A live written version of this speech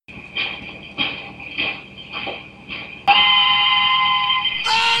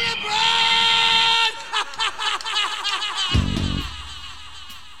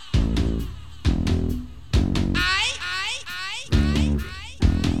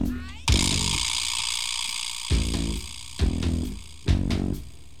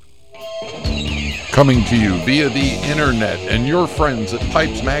Coming to you via the internet and your friends at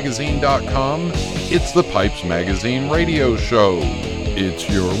pipesmagazine.com, it's the Pipes Magazine Radio Show. It's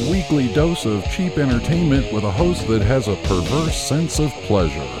your weekly dose of cheap entertainment with a host that has a perverse sense of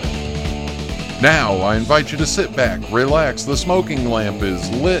pleasure. Now, I invite you to sit back, relax, the smoking lamp is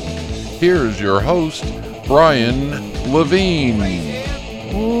lit. Here's your host, Brian Levine.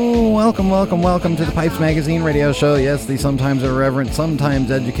 Oh, welcome to the Pipes Magazine Radio Show. Yes, the sometimes irreverent, sometimes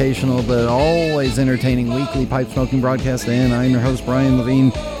educational, but always entertaining weekly pipe smoking broadcast. And I'm your host, Brian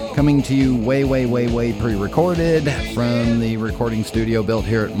Levine, coming to you way pre-recorded from the recording studio built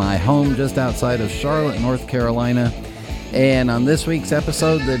here at my home just outside of Charlotte, North Carolina. And on this week's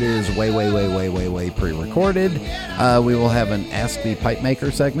episode that is way pre-recorded, we will have an Ask the Pipe Maker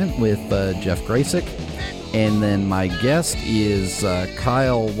segment with Jeff Gracik. And then my guest is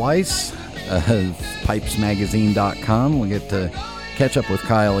Kyle Weiss of pipesmagazine.com. We'll get to catch up with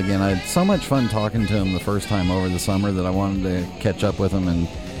Kyle again. I had so much fun talking to him the first time over the summer that I wanted to catch up with him. And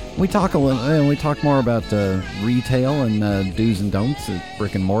we talk more about retail and do's and don'ts at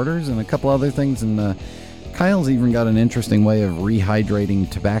brick and mortars and a couple other things. And Kyle's even got an interesting way of rehydrating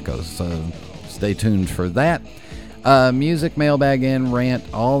tobaccos. So stay tuned for that. Music, mailbag, and rant,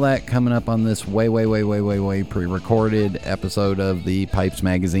 all that coming up on this way pre-recorded episode of the Pipes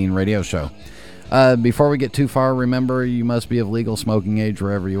Magazine Radio Show. Before we get too far, remember you must be of legal smoking age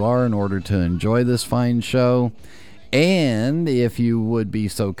wherever you are in order to enjoy this fine show. And if you would be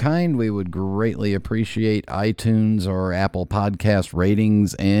so kind, we would greatly appreciate iTunes or Apple Podcast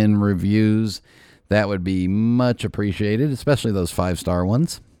ratings and reviews. That would be much appreciated, especially those 5-star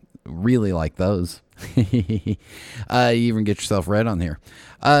ones. Really like those. You even get yourself read on here.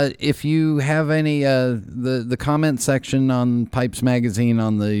 If you have any, the comment section on Pipes Magazine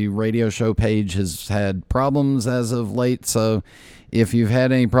on the radio show page has had problems as of late. So if you've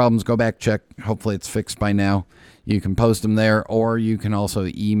had any problems, go back, check. Hopefully it's fixed by now. You can post them there, or you can also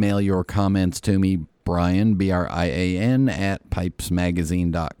email your comments to me, Brian, Brian, at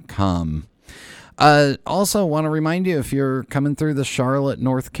pipesmagazine.com. Also want to remind you, if you're coming through the Charlotte,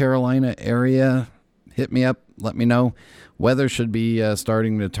 North Carolina area, hit me up, let me know. Weather should be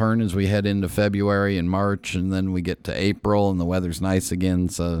starting to turn as we head into February and March, and then we get to April and the weather's nice again.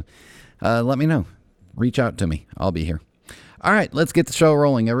 So let me know. Reach out to me. I'll be here. All right, let's get the show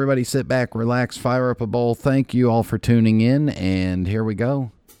rolling. Everybody sit back, relax, fire up a bowl. Thank you all for tuning in, and here we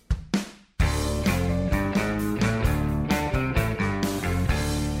go.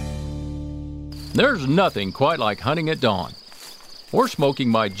 There's nothing quite like hunting at dawn, or smoking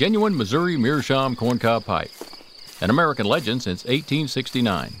my genuine Missouri Meerschaum corncob pipe, an American legend since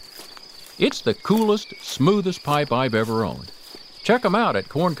 1869. It's the coolest, smoothest pipe I've ever owned. Check them out at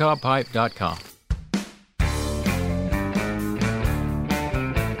corncobpipe.com.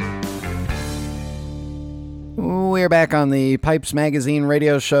 We're back on the Pipes Magazine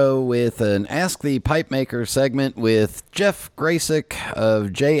Radio Show with an Ask the Pipe Maker segment with Jeff Gracik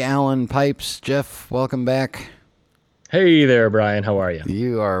of J. Allen Pipes. Jeff, welcome back. Hey there, Brian. How are you?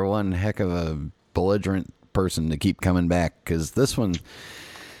 You are one heck of a belligerent person to keep coming back, because this one's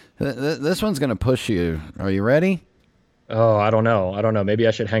going to push you. Are you ready? Oh, I don't know. Maybe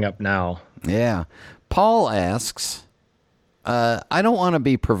I should hang up now. Yeah. Paul asks, I don't want to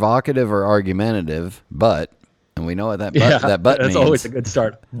be provocative or argumentative, but... And we know what that means. That's always a good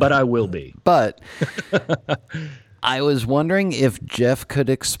start. But I will be. But I was wondering if Jeff could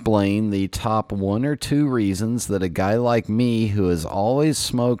explain the top 1 or 2 reasons that a guy like me, who has always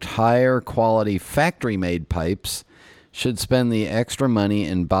smoked higher quality factory-made pipes, should spend the extra money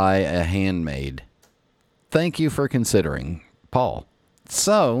and buy a handmade. Thank you for considering, Paul.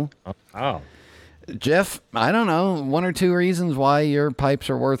 So, Jeff, I don't know, 1 or 2 reasons why your pipes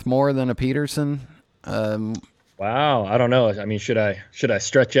are worth more than a Peterson. Wow, I don't know. I mean, should I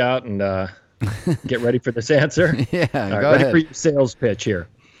stretch out and get ready for this answer? Yeah, All right, go ready ahead. for your sales pitch here.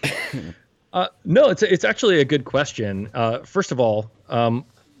 No, it's actually a good question. First of all,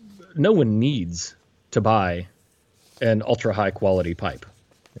 no one needs to buy an ultra high quality pipe.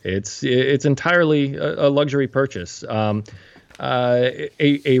 It's entirely a luxury purchase. A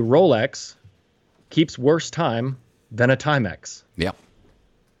Rolex keeps worse time than a Timex. Yep.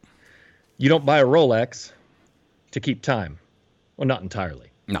 You don't buy a Rolex to keep time. Well, not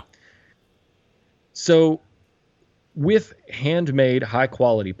entirely. No. So with handmade high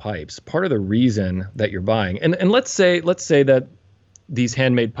quality pipes, part of the reason that you're buying, and let's say that these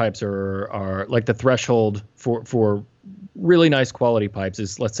handmade pipes are like the threshold for really nice quality pipes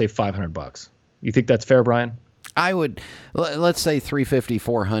is, let's say, $500. You think that's fair, Brian? I would, let's say 350,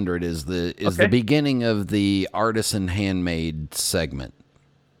 400 is the beginning of the artisan handmade segment.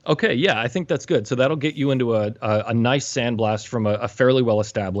 Okay, yeah, I think that's good. So that'll get you into a nice sandblast from a fairly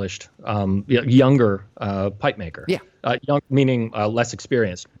well-established, younger pipe maker. Yeah. Young meaning less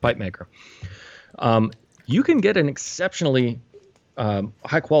experienced pipe maker. You can get an exceptionally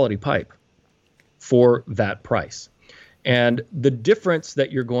high-quality pipe for that price. And the difference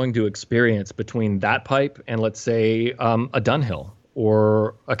that you're going to experience between that pipe and, let's say, a Dunhill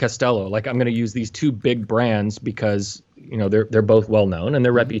or a Castello, like I'm going to use these two big brands because they're both well known and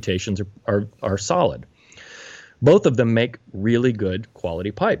their reputations are solid. Both of them make really good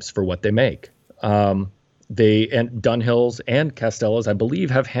quality pipes for what they make. And Dunhills and Castellos, I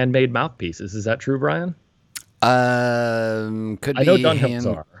believe, have handmade mouthpieces. Is that true, Brian? I know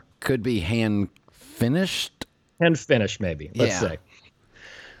Dunhills are. Could be hand finished. Hand finished, maybe. Let's say.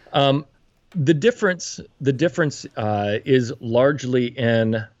 The difference is largely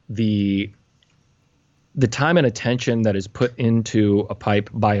in the time and attention that is put into a pipe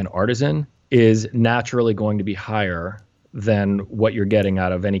by an artisan is naturally going to be higher than what you're getting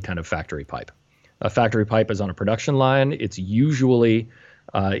out of any kind of factory pipe. A factory pipe is on a production line. It's usually,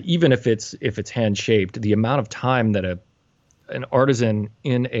 even if it's hand shaped, the amount of time that an artisan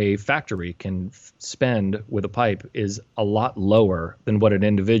in a factory can spend with a pipe is a lot lower than what an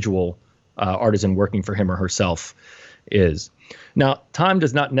individual artisan working for him or herself is. Now, time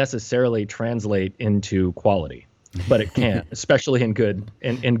does not necessarily translate into quality, but it can, especially in good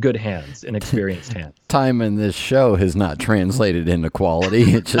hands, in experienced hands. Time in this show has not translated into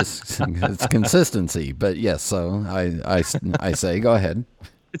quality. It's consistency. But yes, so I say, go ahead.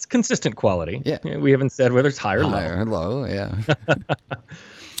 It's consistent quality. Yeah. We haven't said whether it's high or low. High or low, yeah.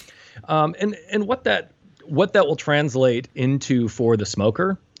 And what that will translate into for the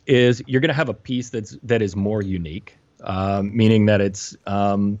smoker is you're going to have a piece that is more unique, meaning that it's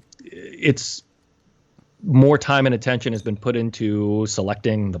more time and attention has been put into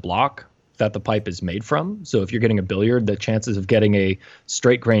selecting the block that the pipe is made from. So if you're getting a billiard, the chances of getting a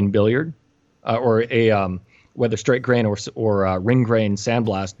straight grain billiard or a whether straight grain or ring grain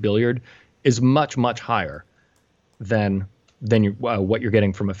sandblast billiard is much, much higher than what you're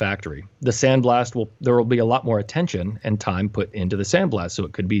getting from a factory. The sandblast there will be a lot more attention and time put into the sandblast, so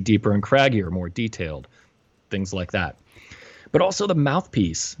it could be deeper and craggier, more detailed, things like that. But also the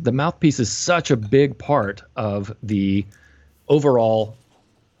mouthpiece. The mouthpiece is such a big part of the overall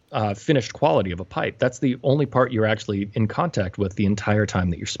finished quality of a pipe. That's the only part you're actually in contact with the entire time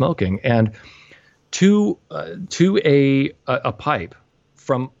that you're smoking. And to a pipe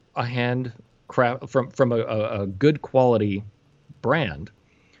from a hand craft from a good quality brand,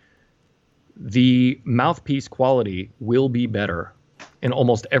 the mouthpiece quality will be better in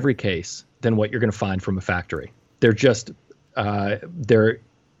almost every case than what you're going to find from a factory. They're just the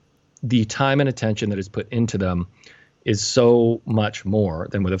time and attention that is put into them is so much more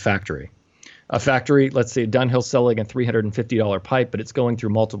than with a factory. A factory, let's say Dunhill selling a $350 pipe, but it's going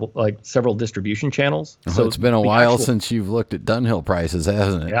through several distribution channels. So it's been a while since you've looked at Dunhill prices,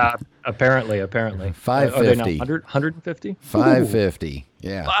 hasn't it? Yeah, apparently. $550. Are they now 150? $550.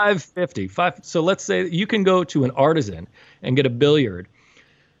 Yeah. $550. So let's say you can go to an artisan and get a billiard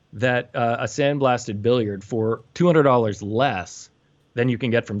a sandblasted billiard for $200 less than you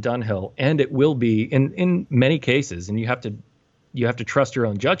can get from Dunhill, and it will be in many cases, and you have to trust your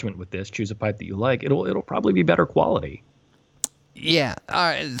own judgment with this. Choose a pipe that you like. It'll probably be better quality. Yeah. All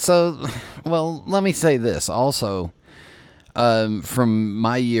right. So, well, let me say this also. From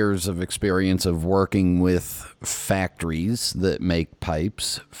my years of experience of working with factories that make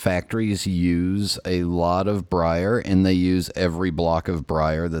pipes, factories use a lot of briar, and they use every block of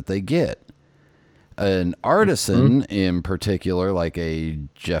briar that they get. An artisan in particular, like a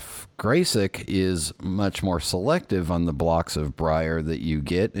Jeff Gracik, is much more selective on the blocks of briar that you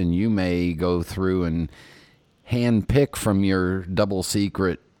get, and you may go through and hand pick from your double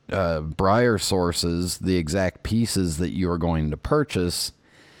secret briar sources the exact pieces that you are going to purchase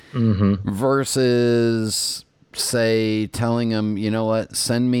versus, say, telling them, you know what,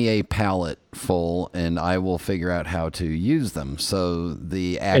 send me a pallet full and I will figure out how to use them. So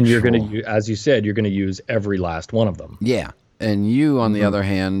the actual... And you're going to, as you said, you're going to use every last one of them. Yeah. And you, on the other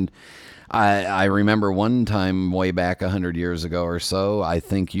hand, I remember one time way back 100 years ago or so, I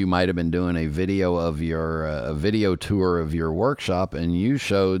think you might have been doing a video of your a video tour of your workshop, and you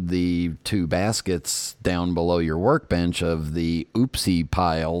showed the two baskets down below your workbench of the oopsie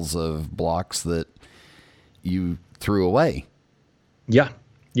piles of blocks that you threw away. Yeah.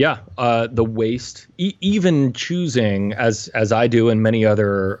 The waste, even choosing, as I do and many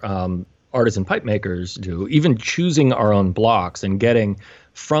other artisan pipe makers do, even choosing our own blocks and getting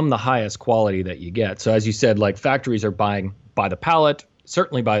from the highest quality that you get. So as you said, like factories are buying by the pallet,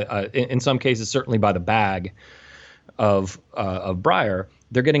 certainly by in some cases certainly by the bag of briar.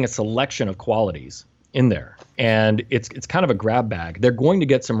 They're getting a selection of qualities in there, and it's kind of a grab bag. They're going to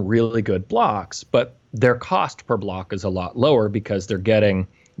get some really good blocks, but their cost per block is a lot lower because they're getting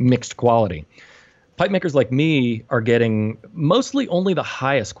mixed quality. Pipe makers like me are getting mostly only the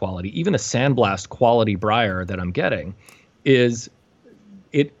highest quality. Even the sandblast quality briar that I'm getting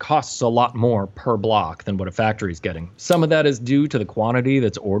it costs a lot more per block than what a factory is getting. Some of that is due to the quantity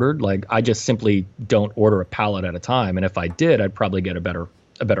that's ordered. Like, I just simply don't order a pallet at a time, and if I did, I'd probably get a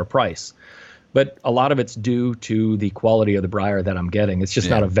better price. But a lot of it's due to the quality of the briar that I'm getting. It's just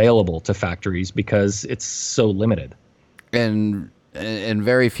not available to factories because it's so limited. And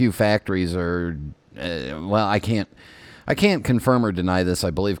very few factories are. Well, I can't confirm or deny this. I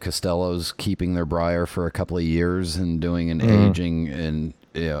believe Costello's keeping their briar for a couple of years and doing an aging and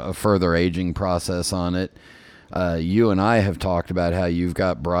a further aging process on it. You and I have talked about how you've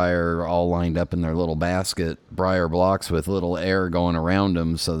got briar all lined up in their little basket, briar blocks with little air going around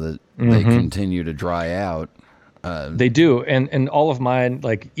them so that they continue to dry out. They do. And all of mine,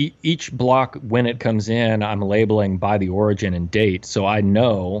 like each block when it comes in, I'm labeling by the origin and date so I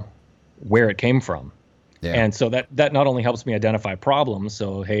know where it came from. Yeah. And so that not only helps me identify problems.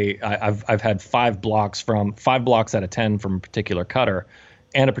 So, hey, I've had 5 blocks out of 10 from a particular cutter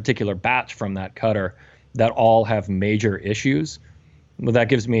and a particular batch from that cutter that all have major issues. Well, that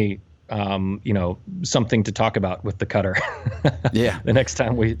gives me, something to talk about with the cutter. Yeah. the next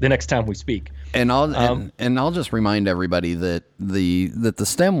time we speak. And I'll just remind everybody that the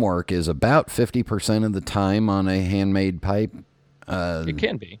stem work is about 50% of the time on a handmade pipe. It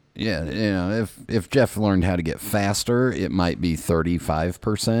can be. Yeah, if Jeff learned how to get faster, it might be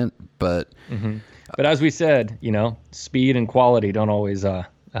 35%. But but as we said, speed and quality don't always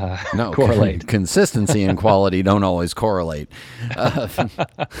correlate. Consistency and quality don't always correlate.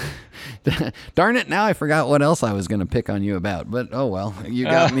 Darn it! Now I forgot what else I was going to pick on you about. But oh well, you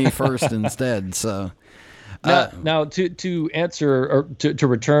got me first instead. So. Now, to answer or to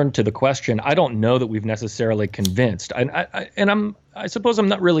return to the question, I don't know that we've necessarily convinced. I suppose I'm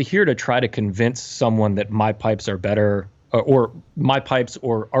not really here to try to convince someone that my pipes are better, or my pipes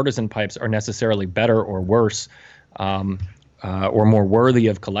or artisan pipes are necessarily better or worse, or more worthy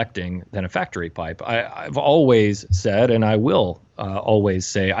of collecting than a factory pipe. I've always said, and I will always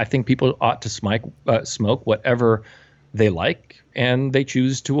say, I think people ought to smoke whatever they like and they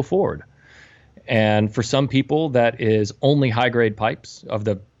choose to afford. And for some people, that is only high-grade pipes of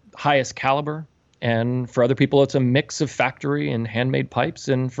the highest caliber. And for other people, it's a mix of factory and handmade pipes.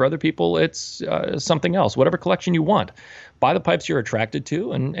 And for other people, it's something else. Whatever collection you want, buy the pipes you're attracted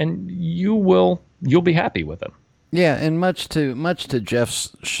to, and you'll be happy with them. Yeah, and much to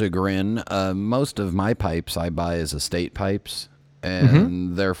Jeff's chagrin, most of my pipes I buy as estate pipes,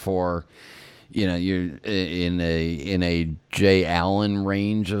 and therefore, you're in a J. Allen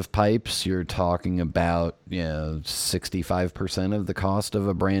range of pipes. You're talking about 65% of the cost of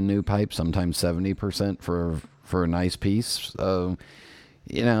a brand new pipe, sometimes 70% for a nice piece. So,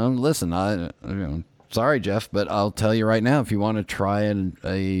 listen, sorry, Jeff, but I'll tell you right now, if you want to try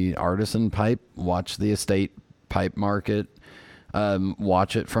a artisan pipe, watch the estate pipe market.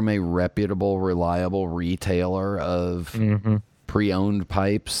 Watch it from a reputable, reliable retailer of pre-owned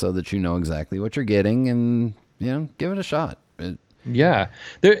pipes so that you know exactly what you're getting, and give it a shot.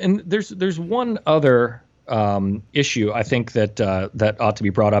 There's one other issue I think that ought to be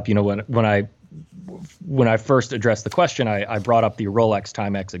brought up. When I first addressed the question, I brought up the Rolex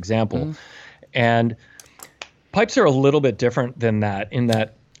Timex example, and pipes are a little bit different than that. In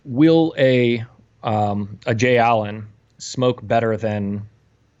that, will a J. Allen smoke better than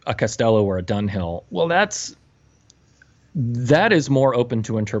a Costello or a Dunhill? Well, that is more open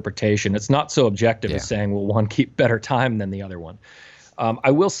to interpretation. It's not so objective as saying, well, one keep better time than the other one.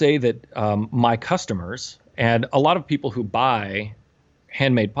 I will say that my customers and a lot of people who buy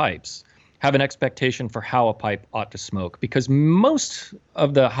handmade pipes have an expectation for how a pipe ought to smoke, because most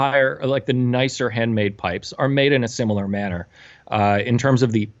of the nicer handmade pipes are made in a similar manner in terms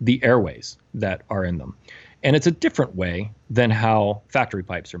of the airways that are in them. And it's a different way than how factory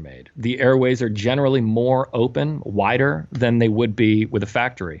pipes are made. The airways are generally more open, wider than they would be with a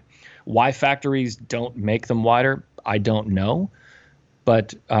factory. Why factories don't make them wider, I don't know.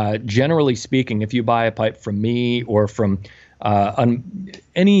 But generally speaking, if you buy a pipe from me or from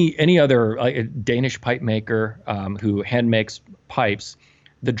any other Danish pipe maker who hand makes pipes,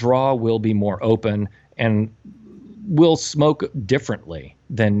 the draw will be more open and will smoke differently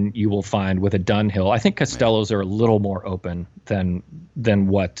than you will find with a Dunhill. I think Costellos are a little more open than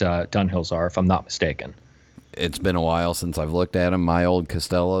what Dunhills are, if I'm not mistaken. it's been a while since I've looked at them. My old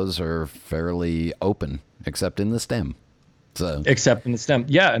Costellos are fairly open, except in the stem. So except in the stem,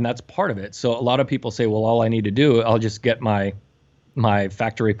 yeah, and that's part of it. So a lot of people say, well, all I need to do, I'll just get my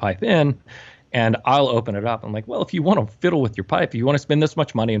factory pipe in, and I'll open it up. I'm like, well, if you want to fiddle with your pipe, if you want to spend this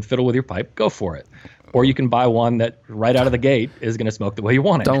much money and fiddle with your pipe, go for it. Or you can buy one that right out of the gate is going to smoke the way you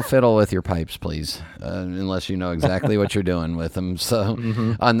want it. Don't fiddle with your pipes, please, unless you know exactly what you're doing with them. So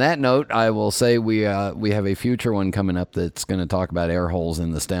on that note, I will say we have a future one coming up that's going to talk about air holes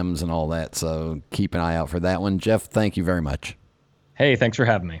in the stems and all that. So keep an eye out for that one. Jeff, thank you very much. Hey, thanks for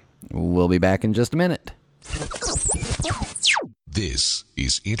having me. We'll be back in just a minute. This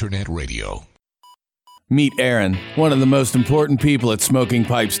is Internet Radio. Meet Aaron, one of the most important people at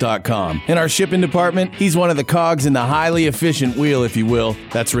SmokingPipes.com. In our shipping department, he's one of the cogs in the highly efficient wheel, if you will,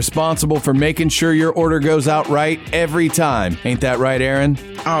 that's responsible for making sure your order goes out right every time. Ain't that right, Aaron?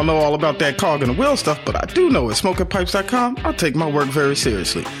 I don't know all about that cog and the wheel stuff, but I do know at SmokingPipes.com, I take my work very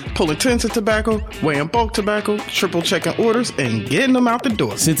seriously. Pulling tins of tobacco, weighing bulk tobacco, triple checking orders, and getting them out the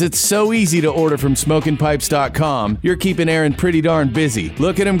door. Since it's so easy to order from SmokingPipes.com, you're keeping Aaron pretty darn busy.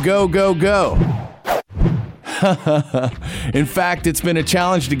 Look at him go, go, go. In fact, it's been a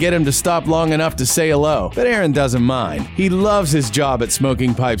challenge to get him to stop long enough to say hello, but Aaron doesn't mind. He loves his job at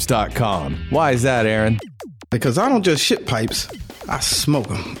SmokingPipes.com. Why is that, Aaron? Because I don't just ship pipes, I smoke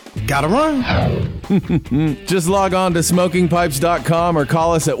them. Gotta run. Just log on to SmokingPipes.com or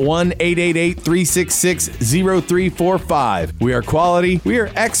call us at 1-888-366-0345. We are quality, we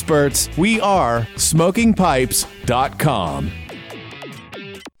are experts, we are SmokingPipes.com.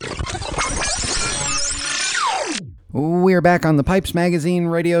 We're back on the Pipes Magazine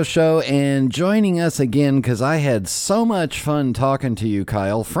radio show, and joining us again, because I had so much fun talking to you,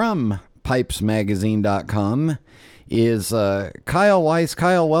 Kyle, from pipesmagazine.com, is Kyle Weiss.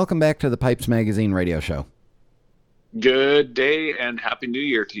 Kyle, welcome back to the Pipes Magazine radio show. Good day and Happy New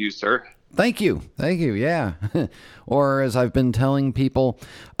Year to you, sir. Thank you. Thank you, yeah. Or as I've been telling people,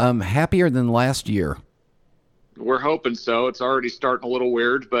 happier than last year. We're hoping so. It's already starting a little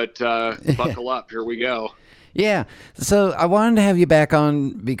weird, but buckle up. Here we go. Yeah, so I wanted to have you back on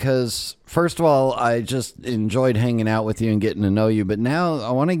because, first of all, I just enjoyed hanging out with you and getting to know you, but now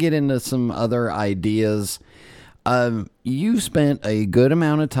I want to get into some other ideas. You spent a good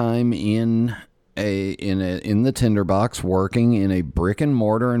amount of time in the Tinder Box, working in a brick and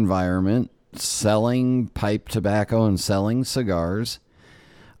mortar environment, selling pipe tobacco and selling cigars.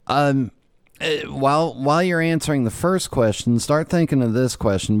 While you're answering the first question, start thinking of this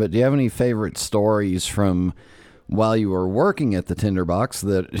question, but do you have any favorite stories from while you were working at the Tinder Box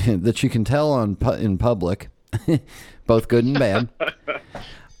that you can tell in public, both good and bad?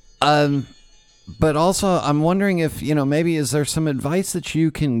 But also, I'm wondering if, maybe is there some advice that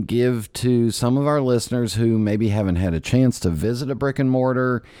you can give to some of our listeners who maybe haven't had a chance to visit a brick and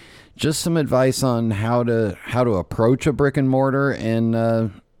mortar, just some advice on how to approach a brick and mortar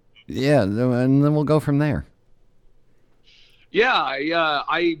and, yeah, and then we'll go from there. Yeah,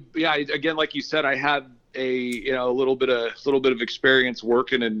 again, like you said, I had a little bit of experience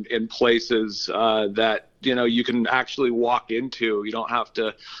working in places that you can actually walk into. You don't have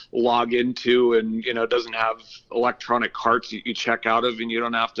to log into, and it doesn't have electronic carts you check out of, and you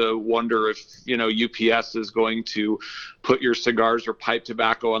don't have to wonder if UPS is going to put your cigars or pipe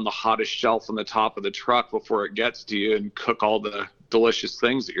tobacco on the hottest shelf on the top of the truck before it gets to you and cook all the delicious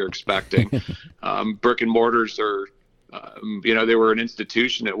things that you're expecting. Brick and mortars are, they were an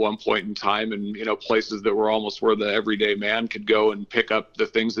institution at one point in time, and, places that were almost where the everyday man could go and pick up the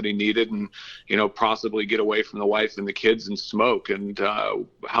things that he needed and, possibly get away from the wife and the kids and smoke. And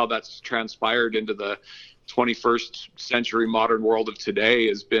how that's transpired into the 21st century modern world of today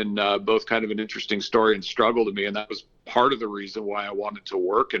has been both kind of an interesting story and struggle to me. And that was part of the reason why I wanted to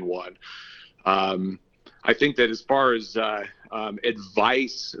work in one. I think that as far as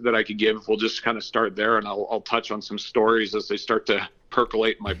advice that I could give, we'll just kind of start there, and I'll touch on some stories as they start to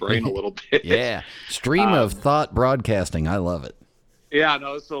percolate in my brain a little bit. Yeah, stream of thought broadcasting. I love it. Yeah,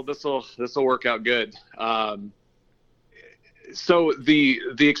 no, this will work out good. So the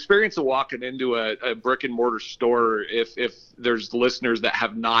experience of walking into a brick and mortar store, if there's listeners that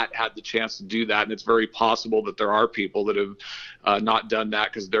have not had the chance to do that, and it's very possible that there are people that have not done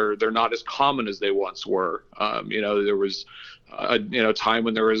that because they're not as common as they once were. There was a time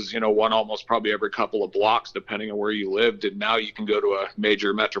when there was one almost probably every couple of blocks depending on where you lived, and now you can go to a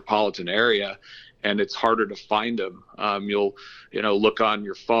major metropolitan area and it's harder to find them. You'll look on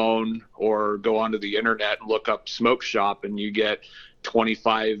your phone or go onto the internet and look up smoke shop, and you get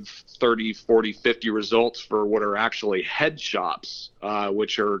 25, 30, 40, 50 results for what are actually head shops,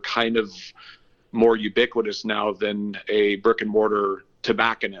 which are kind of more ubiquitous now than a brick and mortar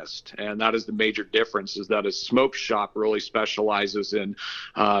tobacconist, and that is the major difference, is that a smoke shop really specializes in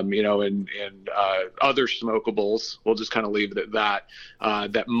other smokables. We'll just kind of leave it at that,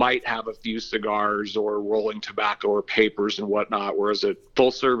 that might have a few cigars or rolling tobacco or papers and whatnot, whereas a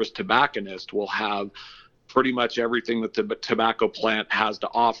full service tobacconist will have pretty much everything that the tobacco plant has to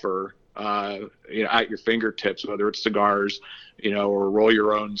offer at your fingertips, whether it's cigars, or roll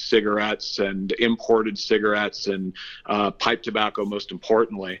your own cigarettes and imported cigarettes and pipe tobacco, most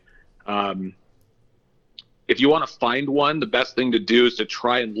importantly. If you want to find one, the best thing to do is to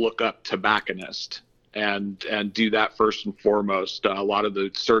try and look up tobacconist and do that first and foremost. A lot of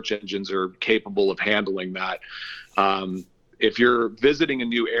the search engines are capable of handling that. If you're visiting a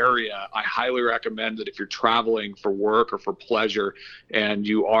new area, I highly recommend that if you're traveling for work or for pleasure and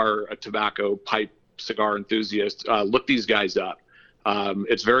you are a tobacco pipe cigar enthusiast, look these guys up.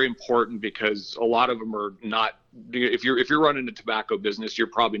 It's very important because a lot of them are not, if you're running a tobacco business, you're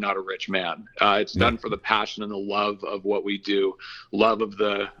probably not a rich man. It's done for the passion and the love of what we do, love of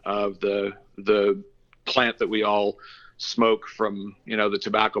the plant that we all smoke from, the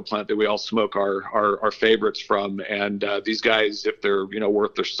tobacco plant that we all smoke our favorites from. And these guys, if they're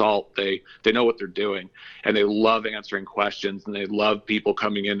worth their salt, they know what they're doing, and they love answering questions, and they love people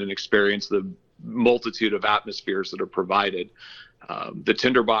coming in and experience the multitude of atmospheres that are provided. The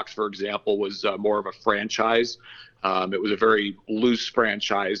Tinder Box, for example, was more of a franchise. It was a very loose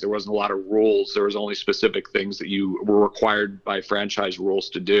franchise. There wasn't a lot of rules. There was only specific things that you were required by franchise rules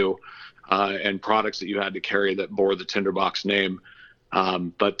to do, and products that you had to carry that bore the Tinder Box name.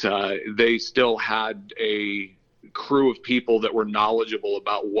 But they still had a crew of people that were knowledgeable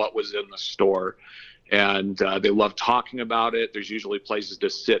about what was in the store. And they love talking about it. There's usually places to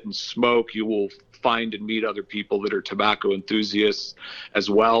sit and smoke. You will find and meet other people that are tobacco enthusiasts as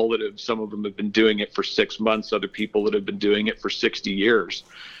well. Some of them have been doing it for 6 months. Other people that have been doing it for 60 years.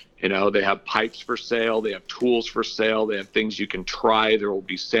 They have pipes for sale. They have tools for sale. They have things you can try. There will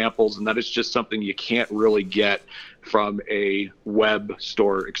be samples, and that is just something you can't really get from a web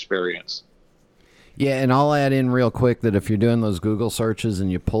store experience. Yeah, and I'll add in real quick that if you're doing those Google searches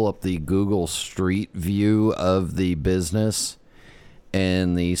and you pull up the Google Street View of the business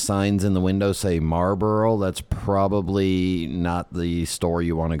and the signs in the window say Marlboro, that's probably not the store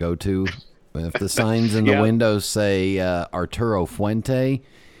you want to go to. If the signs in the window say Arturo Fuente,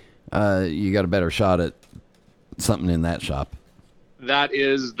 you got a better shot at something in that shop. That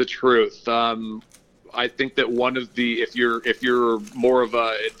is the truth. I think that one of the, if you're more of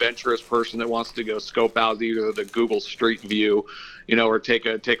a adventurous person that wants to go scope out either the Google Street View, or take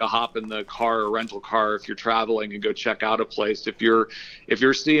a hop in the car or rental car if you're traveling and go check out a place. If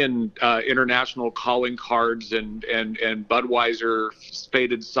you're seeing international calling cards and Budweiser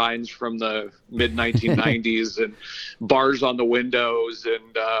faded signs from the mid 1990s and bars on the windows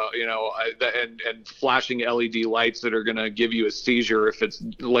and and flashing LED lights that are going to give you a seizure if it's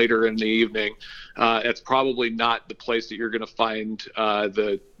later in the evening, it's probably not the place that you're going to find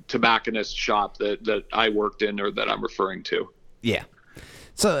the tobacconist shop that I worked in or that I'm referring to. Yeah.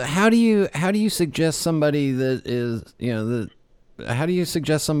 So how do you suggest somebody that is, how do you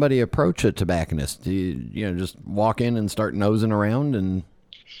suggest somebody approach a tobacconist? Do you just walk in and start nosing around and?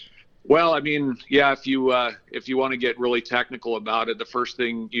 Well, I mean, yeah, if you want to get really technical about it, the first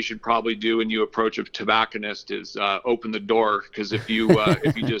thing you should probably do when you approach a tobacconist is open the door, because if you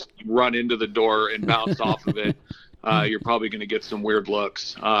just run into the door and bounce off of it, you're probably going to get some weird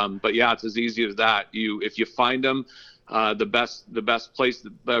looks. But yeah, it's as easy as that. If you find them, the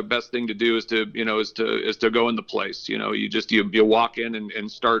best thing to do is to go in the place. You walk in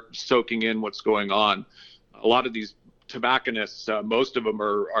and start soaking in what's going on. A lot of these tobacconists, most of them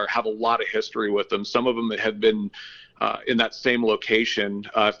have a lot of history with them. Some of them have been in that same location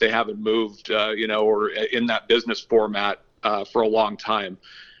if they haven't moved, or in that business format for a long time.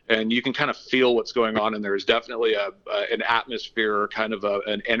 And you can kind of feel what's going on in there. There's definitely an atmosphere, kind of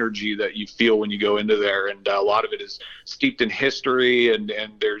an energy that you feel when you go into there. And a lot of it is steeped in history, and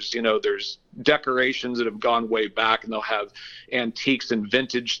there's decorations that have gone way back, and they'll have antiques and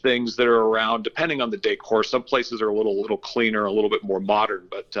vintage things that are around, depending on the decor. Some places are a little cleaner, a little bit more modern,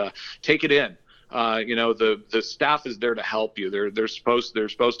 but take it in. The staff is there to help you. They're supposed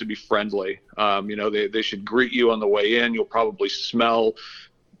to be friendly. They should greet you on the way in. You'll probably smell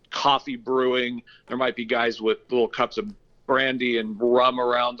coffee brewing. There might be guys with little cups of brandy and rum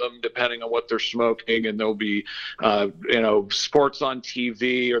around them, depending on what they're smoking. And there'll be, sports on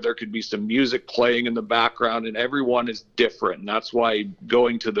TV, or there could be some music playing in the background, and everyone is different. And that's why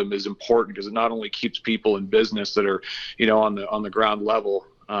going to them is important, because it not only keeps people in business that are, on the ground level,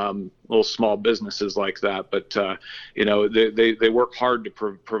 small businesses like that, but they work hard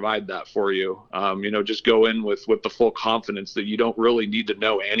to provide that for you. Just go in with the full confidence that you don't really need to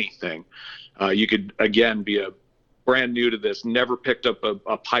know anything. You could, again, be a brand new to this, never picked up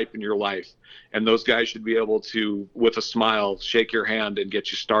a pipe in your life, and those guys should be able to, with a smile, shake your hand and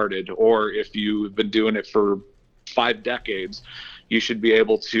get you started. Or if you've been doing it for 5 decades, you should be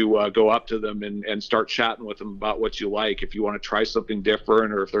able to go up to them and start chatting with them about what you like. If you want to try something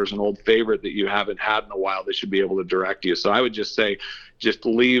different, or if there's an old favorite that you haven't had in a while, they should be able to direct you. So I would just say, just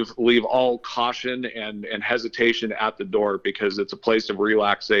leave all caution and hesitation at the door, because it's a place of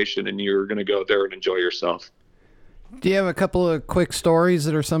relaxation and you're going to go there and enjoy yourself. Do you have a couple of quick stories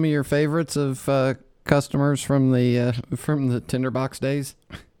that are some of your favorites of customers from the Tinder Box days?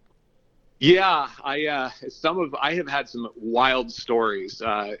 Yeah, I have had some wild stories.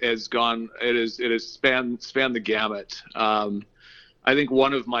 It has spanned the gamut. I think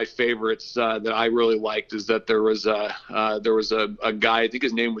one of my favorites that I really liked is that there was a guy, I think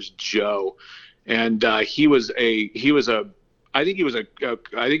his name was Joe, and he was a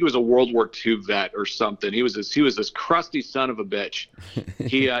World War II vet or something. He was this crusty son of a bitch.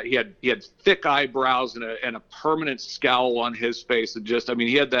 He had thick eyebrows and a permanent scowl on his face. And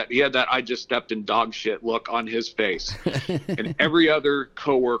he had that I just stepped in dog shit look on his face. And every other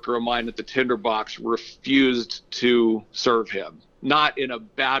coworker of mine at the Tinder Box refused to serve him. Not in a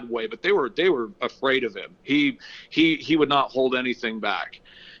bad way, but they were afraid of him. He would not hold anything back.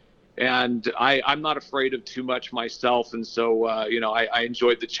 And I'm not afraid of too much myself. And so, I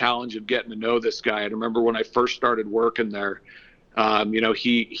enjoyed the challenge of getting to know this guy. I remember when I first started working there,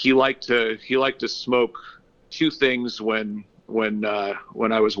 he liked to smoke 2 things when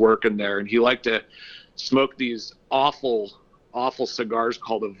I was working there. And he liked to smoke these awful cigars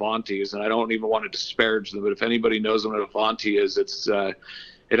called Avantis. And I don't even want to disparage them, but if anybody knows what an Avanti is, it's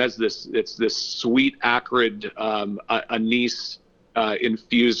this sweet, acrid, anise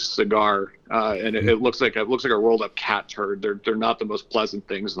infused cigar, and it looks like a rolled up cat turd. They're not the most pleasant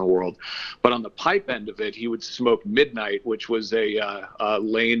things in the world. But on the pipe end of it, he would smoke Midnight, which was a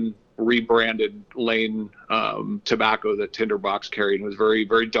rebranded Lane tobacco that Tinder Box carried. It was very,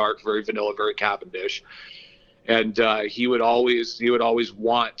 very dark, very vanilla, very Cavendish. And he would always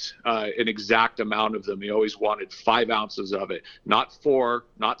want an exact amount of them. He always wanted 5 ounces of it, not 4,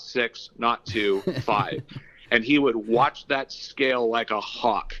 not 6, not 2, 5. And he would watch that scale like a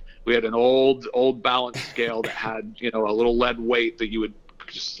hawk. We had an old balance scale that had, a little lead weight that you would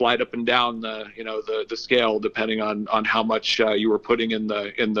just slide up and down the scale depending on how much you were putting in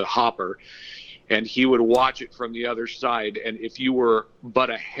the hopper. And he would watch it from the other side. And if you were but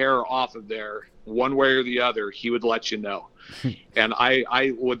a hair off of there, one way or the other, he would let you know. And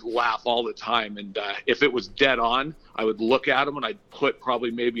I would laugh all the time. And if it was dead on, I would look at him and I'd put probably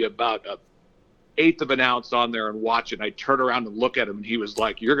maybe about a 1/8 of an ounce on there and watch it. And I'd turn around and look at him, and he was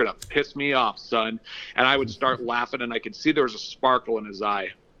like, "You're gonna piss me off, son." And I would start laughing, and I could see there was a sparkle in his eye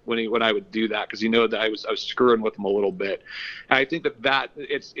when I would do that, because he knew that I was screwing with him a little bit. And I think that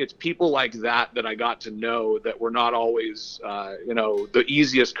it's people like that I got to know that were not always the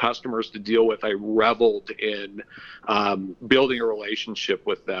easiest customers to deal with. I reveled in building a relationship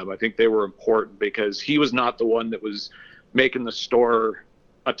with them. I think they were important because he was not the one that was making the store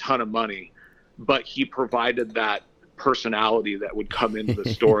a ton of money, but he provided that personality that would come into the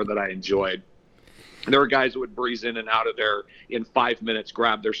store that I enjoyed. And there were guys that would breeze in and out of there in 5 minutes,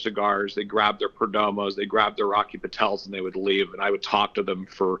 grab their cigars, they grabbed their Perdomos, they grabbed their Rocky Patels, and they would leave. And I would talk to them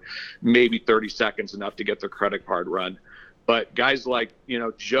for maybe 30 seconds, enough to get their credit card run. But guys like,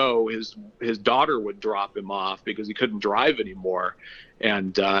 Joe, his daughter would drop him off because he couldn't drive anymore.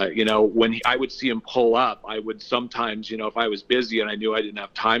 And, when I would see him pull up, I would sometimes, if I was busy and I knew I didn't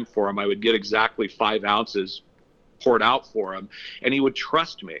have time for him, I would get exactly 5 ounces poured out for him, and he would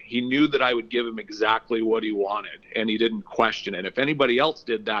trust me. He knew that I would give him exactly what he wanted, and he didn't question it. If anybody else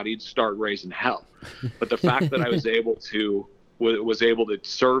did that, he'd start raising hell. But the fact that I was able to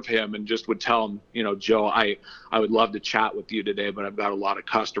serve him and just would tell him, Joe, I would love to chat with you today, but I've got a lot of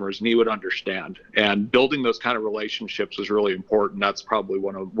customers, and he would understand. And building those kind of relationships was really important. That's probably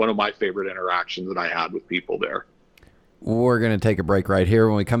one of my favorite interactions that I had with people there. We're going to take a break right here.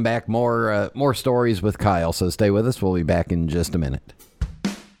 When we come back, more stories with Kyle. So stay with us. We'll be back in just a minute.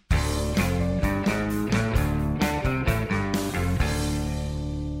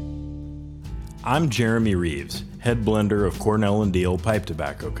 I'm Jeremy Reeves, head blender of Cornell & Diehl Pipe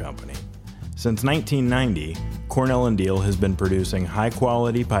Tobacco Company. Since 1990, Cornell & Diehl has been producing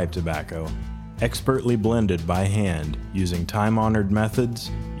high-quality pipe tobacco, expertly blended by hand using time-honored methods,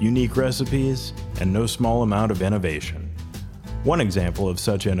 unique recipes, and no small amount of innovation. One example of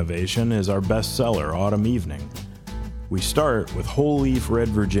such innovation is our bestseller, Autumn Evening. We start with whole leaf red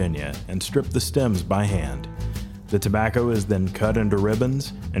Virginia and strip the stems by hand. The tobacco is then cut into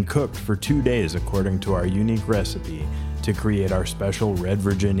ribbons and cooked for 2 days according to our unique recipe to create our special red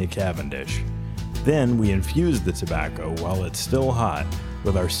Virginia Cavendish. Then we infuse the tobacco while it's still hot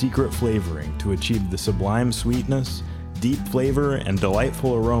with our secret flavoring to achieve the sublime sweetness, deep flavor, and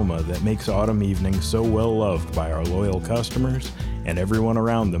delightful aroma that makes Autumn Evening so well loved by our loyal customers and everyone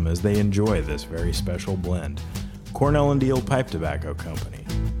around them as they enjoy this very special blend. Cornell & Deal Pipe Tobacco Company.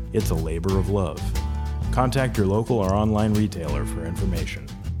 It's a labor of love. Contact your local or online retailer for information.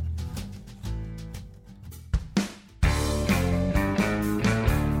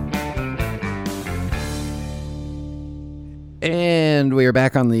 And we are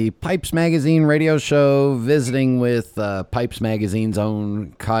back on the Pipes Magazine radio show, visiting with Pipes Magazine's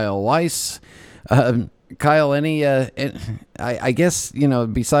own Kyle Weiss. Kyle, I guess,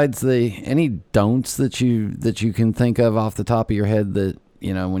 besides any don'ts that you can think of off the top of your head that,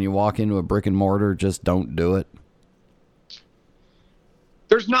 when you walk into a brick and mortar, just don't do it?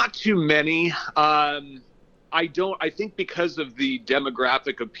 There's not too many. I think because of the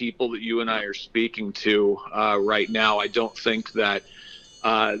demographic of people that you and I are speaking to right now, I don't think that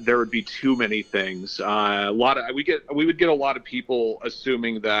there would be too many things. We would get a lot of people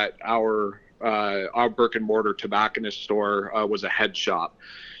assuming that our brick and mortar tobacconist store was a head shop,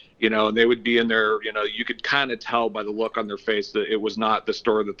 and they would be in there. You could kind of tell by the look on their face that it was not the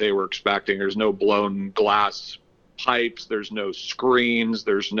store that they were expecting. There's no blown glass pipes. There's no screens.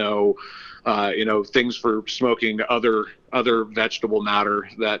 There's no things for smoking other vegetable matter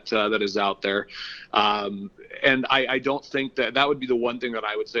that is out there. And I don't think that would be the one thing that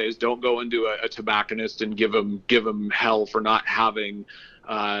I would say is don't go into a tobacconist and give them hell for not having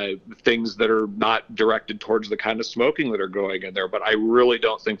things that are not directed towards the kind of smoking that are going in there. But I really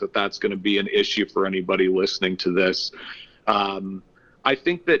don't think that that's going to be an issue for anybody listening to this. I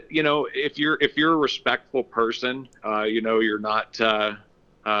think that, if you're a respectful person, you're not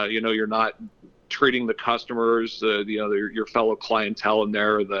treating the customers, your fellow clientele in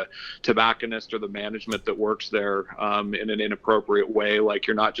there, or the tobacconist or the management that works there in an inappropriate way. Like,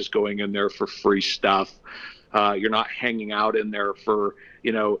 you're not just going in there for free stuff. You're not hanging out in there for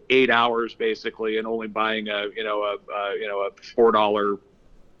 8 hours basically and only buying a $4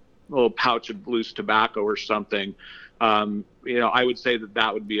 little pouch of loose tobacco or something. I would say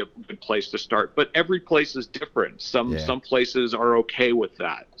that would be a good place to start. But every place is different. Some places are okay with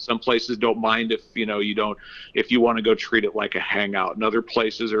that. Some places don't mind if you want to go treat it like a hangout. And other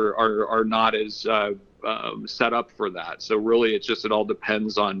places are not as set up for that. So really, it all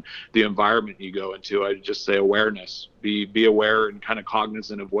depends on the environment you go into. I'd just say awareness. Be aware and kind of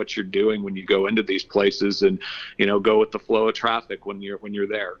cognizant of what you're doing when you go into these places, and go with the flow of traffic when you're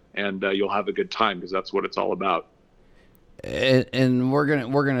there, and you'll have a good time, because that's what it's all about. And we're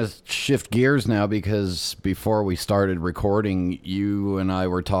gonna shift gears now, because before we started recording, you and I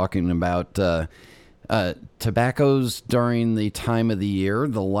were talking about tobaccos during the time of the year.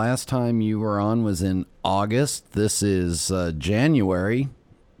 The last time you were on was in August. This is January.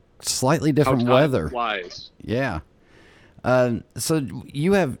 Slightly different weather. Flies. Yeah. So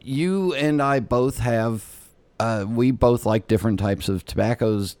you and I both have. We both like different types of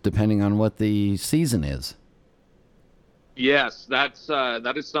tobaccos depending on what the season is. Yes,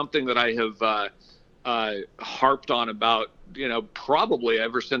 that is something that I have harped on about, probably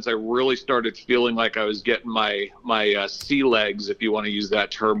ever since I really started feeling like I was getting my sea legs, if you want to use that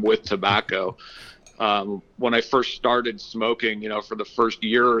term, with tobacco. When I first started smoking, for the first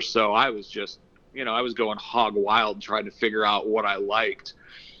year or so, I was just, I was going hog wild trying to figure out what I liked,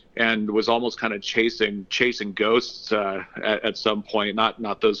 and was almost kind of chasing ghosts at some point.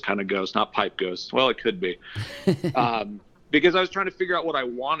 Not those kind of ghosts, not pipe ghosts. Well, it could be. Because I was trying to figure out what I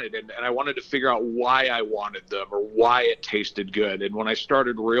wanted, and I wanted to figure out why I wanted them, or why it tasted good. And when I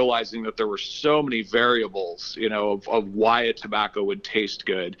started realizing that there were so many variables, of why a tobacco would taste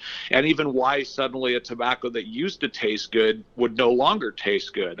good, and even why suddenly a tobacco that used to taste good would no longer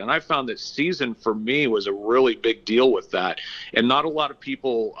taste good. And I found that season for me was a really big deal with that. And not a lot of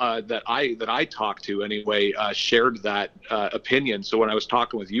people that I talked to anyway shared that opinion. So when I was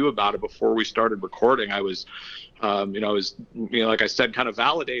talking with you about it before we started recording, I was like I said, kind of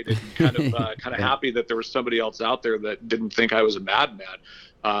validated, and kind of happy that there was somebody else out there that didn't think I was a madman.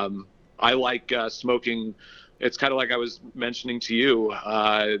 I like smoking. It's kind of like I was mentioning to you.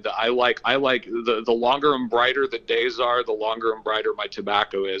 I like the longer and brighter the days are, the longer and brighter my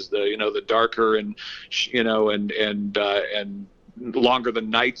tobacco is. The darker and longer the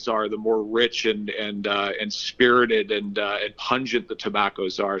nights are, the more rich and spirited and pungent the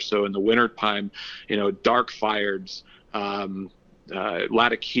tobaccos are. So in the wintertime, dark fireds,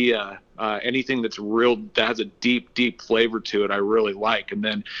 Latakia, anything that has a deep flavor to it, I really like. And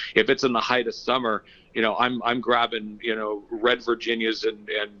then if it's in the height of summer, I'm grabbing, red Virginias and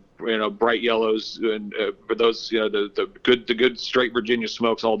bright yellows and for those, the good straight Virginia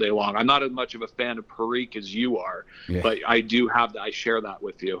smokes all day long. I'm not as much of a fan of Perique as you are, but I share that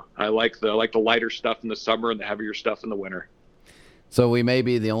with you. I like the lighter stuff in the summer and the heavier stuff in the winter. So we may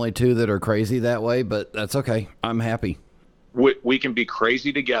be the only two that are crazy that way, but that's okay. I'm happy. We can be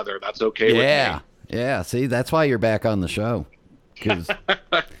crazy together. That's okay with me. Yeah. See, that's why you're back on the show. Because,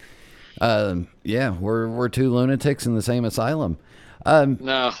 we're two lunatics in the same asylum.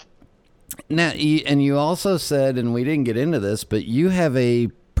 No. Now, you also said, and we didn't get into this, but you have a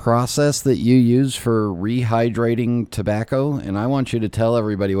process that you use for rehydrating tobacco, and I want you to tell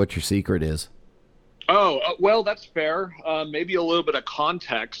everybody what your secret is. Oh, well, that's fair. Maybe a little bit of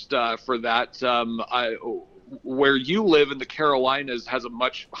context for that. Where you live in the Carolinas has a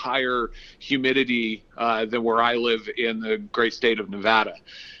much higher humidity than where I live in the great state of Nevada.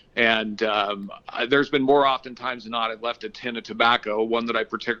 And there's been more often times than not I've left a tin of tobacco, one that I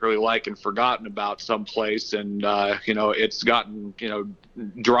particularly like, and forgotten about someplace, and it's gotten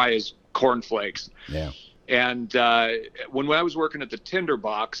dry as cornflakes. Yeah. And when I was working at the Tinder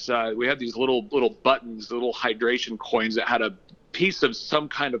Box, we had these little buttons, little hydration coins that had a piece of some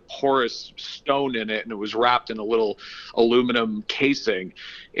kind of porous stone in it, and it was wrapped in a little aluminum casing,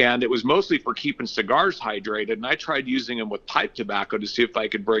 and it was mostly for keeping cigars hydrated. And I tried using them with pipe tobacco to see if I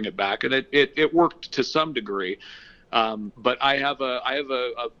could bring it back, and it worked to some degree. But I have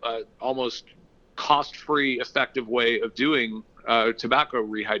a almost cost-free, effective way of doing tobacco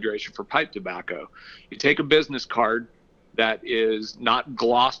rehydration for pipe tobacco. You take a business card that is not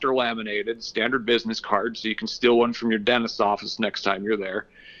glossed or laminated, standard business card, so you can steal one from your dentist's office next time you're there.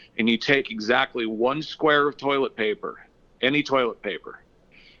 And you take exactly 1 square of toilet paper, any toilet paper.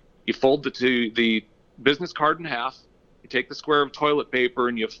 You fold the business card in half. You take the square of toilet paper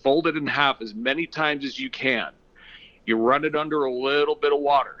and you fold it in half as many times as you can. You run it under a little bit of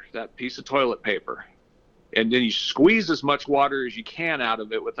water, that piece of toilet paper. And then you squeeze as much water as you can out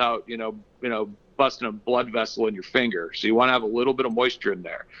of it without, busting a blood vessel in your finger. So you want to have a little bit of moisture in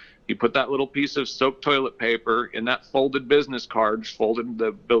there. You put that little piece of soaked toilet paper in that folded business card,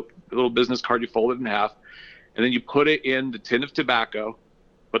 the little business card, you fold it in half, and then you put it in the tin of tobacco,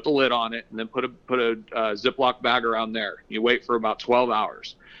 put the lid on it, and then put a Ziploc bag around there. You wait for about 12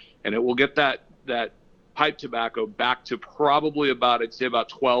 hours, and it will get that pipe tobacco back to probably about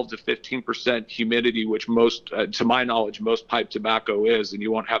 12 to 15% humidity, which most, to my knowledge, most pipe tobacco is, and you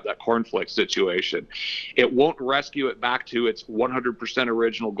won't have that cornflake situation. It won't rescue it back to its 100%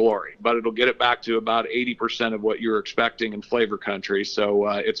 original glory, but it'll get it back to about 80% of what you're expecting in flavor country. So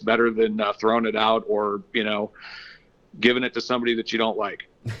it's better than throwing it out or, giving it to somebody that you don't like.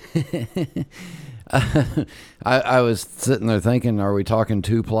 I was sitting there thinking, are we talking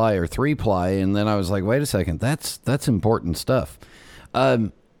 2-ply or 3-ply? And then I was like, wait a second, that's important stuff. Now,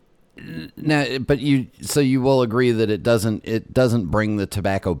 but you will agree that it doesn't bring the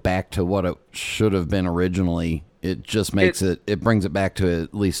tobacco back to what it should have been originally. It just makes it brings it back to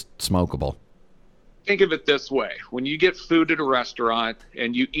at least smokable. Think of it this way. When you get food at a restaurant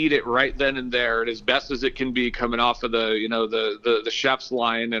and you eat it right then and there, as best as it can be coming off of the chef's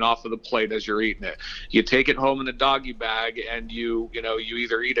line and off of the plate as you're eating it, you take it home in a doggy bag and you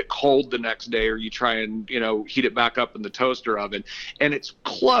either eat it cold the next day or you try and, heat it back up in the toaster oven, and it's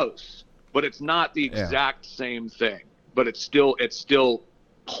close, but it's not the exact same thing, but it's still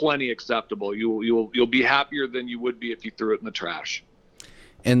plenty acceptable. You'll be happier than you would be if you threw it in the trash.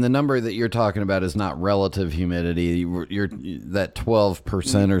 And the number that you're talking about is not relative humidity. That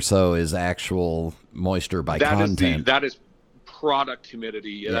 12% or so is actual moisture by content. That is product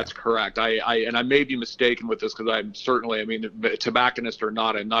humidity. Yeah, that's correct. I may be mistaken with this because I'm certainly, tobacconist or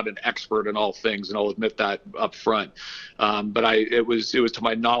not, I'm not an expert in all things, and I'll admit that up front. But it was to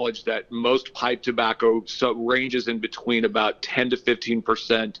my knowledge that most pipe tobacco ranges in between about 10 to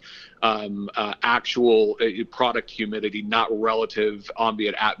 15%. Actual product humidity, not relative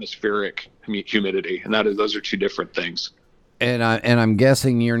ambient atmospheric humidity, and those are two different things. And I'm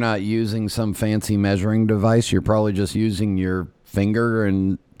guessing you're not using some fancy measuring device. You're probably just using your finger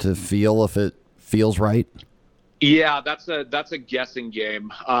and to feel if it feels right. Yeah, that's a guessing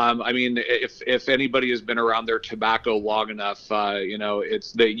game. I mean, if anybody has been around their tobacco long enough,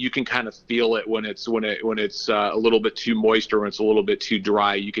 it's that you can kind of feel it when it's a little bit too moist or when it's a little bit too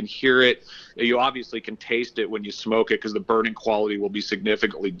dry. You can hear it. You obviously can taste it when you smoke it because the burning quality will be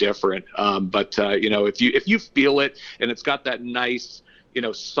significantly different. But if you feel it and it's got that nice,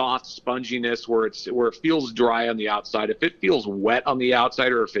 soft sponginess where it feels dry on the outside. If it feels wet on the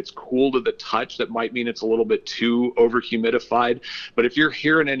outside or if it's cool to the touch, that might mean it's a little bit too over humidified. But if you're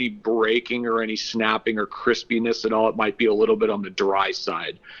hearing any breaking or any snapping or crispiness at all, it might be a little bit on the dry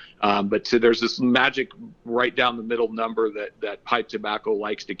side. There's this magic right down the middle number that pipe tobacco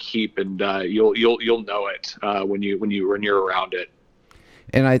likes to keep, and you'll know it when you're around it.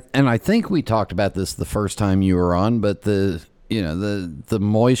 And I think we talked about this the first time you were on, but the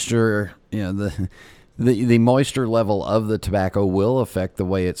moisture, the moisture level of the tobacco will affect the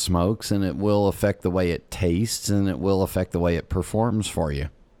way it smokes, and it will affect the way it tastes, and it will affect the way it performs for you.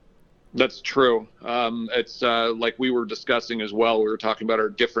 That's true. It's like we were discussing as well. We were talking about our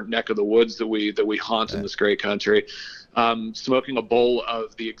different neck of the woods that we haunt in this great country. Smoking a bowl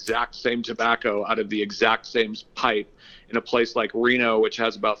of the exact same tobacco out of the exact same pipe in a place like Reno, which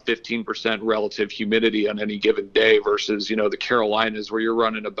has about 15% relative humidity on any given day, versus, the Carolinas where you're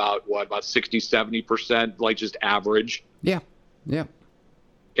running about 60-70%, like just average. Yeah.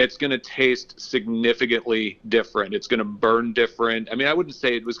 It's going to taste significantly different. It's going to burn different. I mean, I wouldn't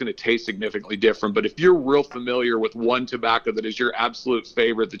say it was going to taste significantly different, but if you're real familiar with one tobacco that is your absolute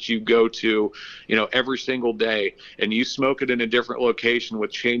favorite that you go to, every single day, and you smoke it in a different location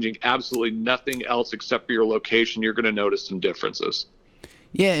with changing absolutely nothing else except for your location, you're going to notice some differences.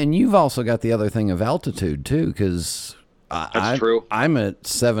 Yeah, and you've also got the other thing of altitude too, because that's true. I'm at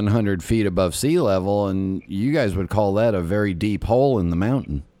 700 feet above sea level, and you guys would call that a very deep hole in the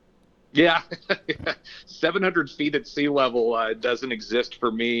mountain. Yeah, 700 feet at sea level doesn't exist for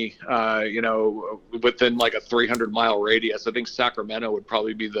me, within like a 300-mile radius. I think Sacramento would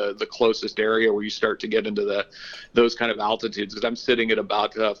probably be the closest area where you start to get into those kind of altitudes, because I'm sitting at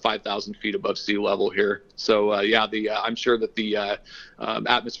about 5,000 feet above sea level here. So, I'm sure that the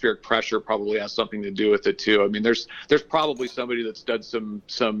atmospheric pressure probably has something to do with it, too. I mean, there's probably somebody that's done some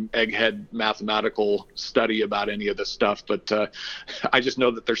egghead mathematical study about any of this stuff, but I just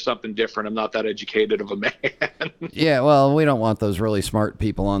know that there's something different. I'm not that educated of a man. Yeah, well, we don't want those really smart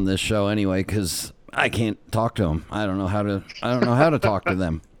people on this show anyway, because I can't talk to them. I don't know how to talk to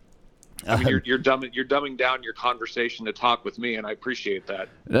them. I mean, you're dumbing down your conversation to talk with me, and I appreciate that.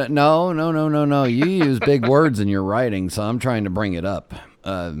 No. You use big words in your writing, so I'm trying to bring it up.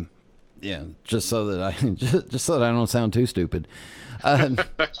 Just so that I don't sound too stupid.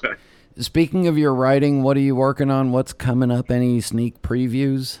 Speaking of your writing, what are you working on? What's coming up? Any sneak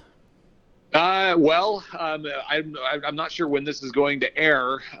previews? I'm not sure when this is going to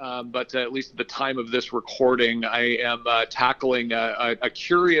air, but at least at the time of this recording, I am tackling a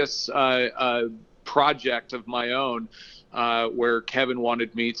curious project of my own, where Kevin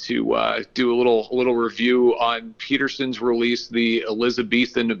wanted me to do a little review on Peterson's release, the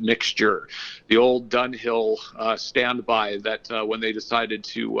Elizabethan mixture, the old Dunhill standby that when they decided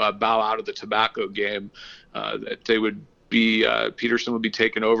to bow out of the tobacco game, that they would be Peterson would be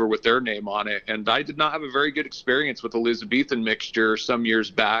taken over with their name on it. And I did not have a very good experience with Elizabethan mixture some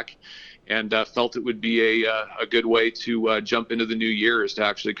years back, and felt it would be a good way to jump into the new year, is to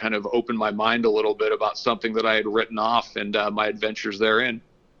actually kind of open my mind a little bit about something that I had written off and my adventures therein.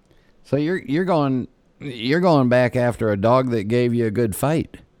 So you're going back after a dog that gave you a good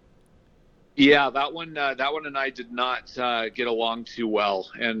fight. Yeah, that one and I did not get along too well,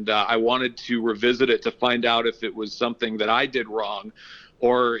 and I wanted to revisit it to find out if it was something that I did wrong,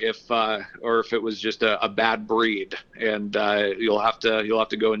 or if it was just a bad breed. And you'll have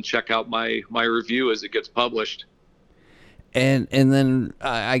to go and check out my review as it gets published. And then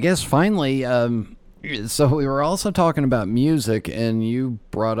I guess finally, so we were also talking about music, and you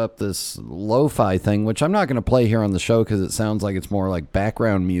brought up this lo-fi thing, which I'm not going to play here on the show because it sounds like it's more like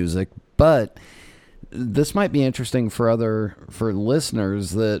background music. But this might be interesting for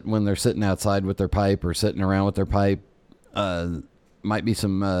listeners that when they're sitting outside with their pipe or sitting around with their pipe, might be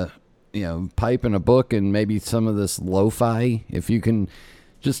some, pipe and a book and maybe some of this lo-fi. If you can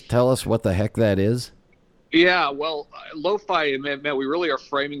just tell us what the heck that is. Yeah, well, lo-fi, man, we really are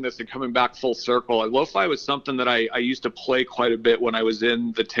framing this and coming back full circle. Lo-fi was something that I used to play quite a bit when I was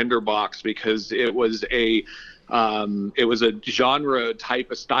in the Tinder Box, because it was a It was a genre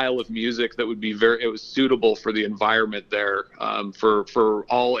type, a style of music that would be it was suitable for the environment there, for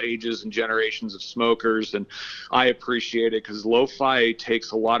all ages and generations of smokers. And I appreciate it because lo-fi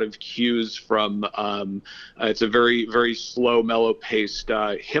takes a lot of cues from, it's a very, very slow, mellow paced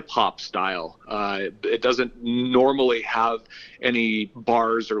hip hop style. It doesn't normally have any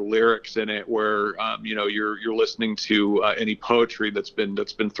bars or lyrics in it where you're listening to any poetry that's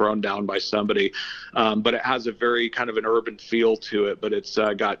been thrown down by somebody, but it has a very kind of an urban feel to it. But it's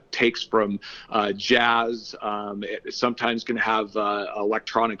got takes from jazz. It sometimes can have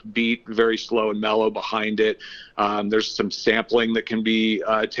electronic beat, very slow and mellow behind it. There's some sampling that can be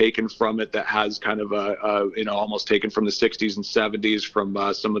taken from it that has kind of almost taken from the 60s and 70s from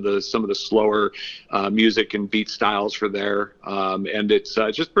some of the slower music and beat styles for there. And it's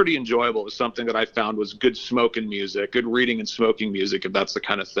just pretty enjoyable. It was something that I found was good smoking music, good reading and smoking music, if that's the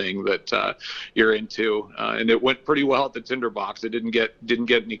kind of thing that you're into. And it went pretty well at the Tinder Box. It didn't get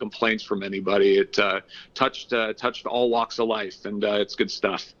any complaints from anybody. It touched all walks of life, and it's good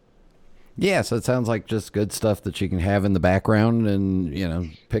stuff. Yeah, so it sounds like just good stuff that you can have in the background,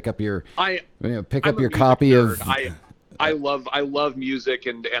 and pick up your copy of. I love music,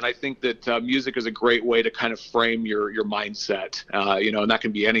 and I think that music is a great way to kind of frame your mindset, and that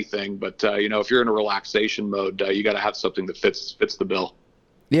can be anything. But if you're in a relaxation mode, you got to have something that fits the bill.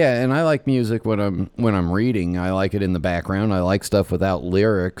 Yeah, and I like music when I'm reading. I like it in the background. I like stuff without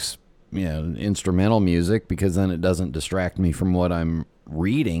lyrics, instrumental music, because then it doesn't distract me from what I'm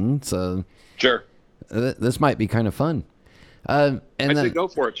reading. So sure, this might be kind of fun. I'd say go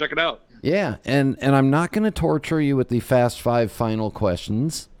for it. Check it out. Yeah, and I'm not going to torture you with the Fast 5 final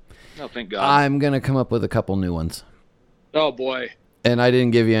questions. Oh, thank God. I'm going to come up with a couple new ones. Oh, boy. And I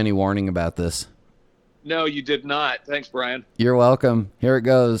didn't give you any warning about this. No, you did not. Thanks, Brian. You're welcome. Here it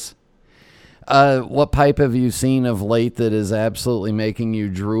goes. What pipe have you seen of late that is absolutely making you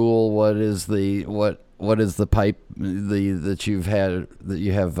drool? What is the pipe that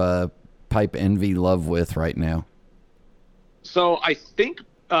you have pipe envy love with right now? So I think,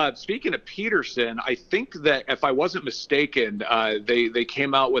 speaking of Peterson, I think that if I wasn't mistaken, they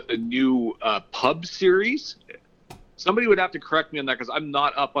came out with a new pub series. Somebody would have to correct me on that because I'm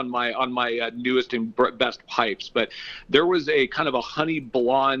not up on my newest and best pipes. But there was a kind of a honey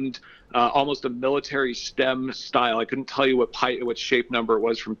blonde, almost a military stem style. I couldn't tell you what shape number it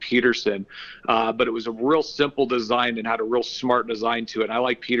was from Peterson, but it was a real simple design and had a real smart design to it. And I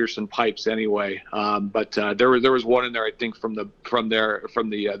like Peterson pipes anyway, but there was one in there, I think, from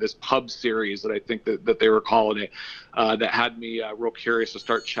this pub series that I think that they were calling it, that had me real curious to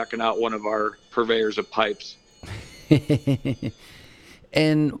start checking out one of our purveyors of pipes.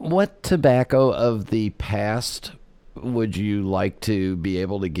 And what tobacco of the past would you like to be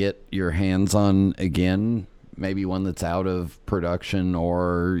able to get your hands on again? Maybe one that's out of production,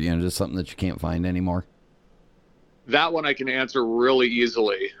 or just something that you can't find anymore? That one I can answer really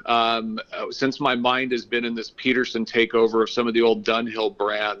easily. Since my mind has been in this Peterson takeover of some of the old Dunhill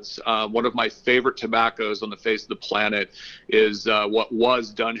brands, one of my favorite tobaccos on the face of the planet is what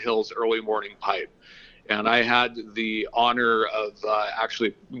was Dunhill's early morning pipe. And I had the honor of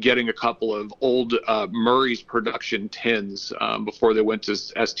actually getting a couple of old Murray's production tins before they went to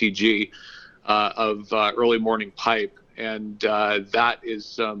STG of early morning pipe, and that is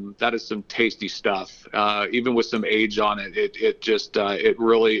some tasty stuff. Even with some age on it, it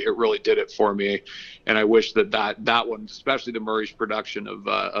really did it for me. And I wish that one, especially the Murray's production of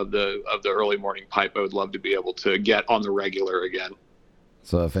the early morning pipe, I would love to be able to get on the regular again.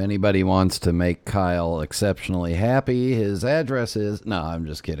 So if anybody wants to make Kyle exceptionally happy, his address is... No, I'm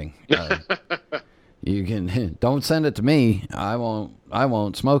just kidding. You can... Don't send it to me. I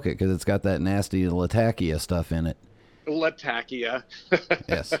won't smoke it because it's got that nasty Latakia stuff in it. Latakia.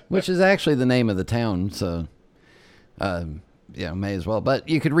 Yes, which is actually the name of the town, so... may as well. But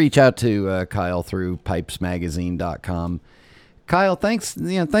you could reach out to Kyle through pipesmagazine.com. Kyle, thanks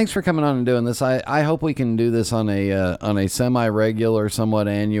for coming on and doing this. I hope we can do this on a semi-regular, somewhat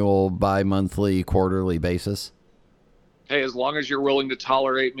annual, bi-monthly, quarterly basis. Hey, as long as you're willing to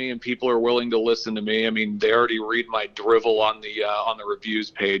tolerate me and people are willing to listen to me. I mean, they already read my drivel on the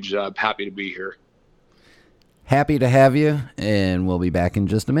reviews page. Happy to be here. Happy to have you, and we'll be back in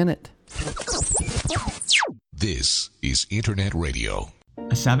just a minute. This is Internet Radio.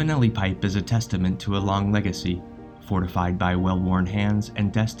 A Savinelli pipe is a testament to a long legacy, fortified by well-worn hands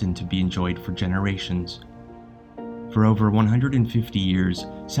and destined to be enjoyed for generations. For over 150 years,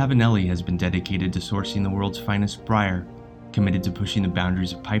 Savinelli has been dedicated to sourcing the world's finest briar, committed to pushing the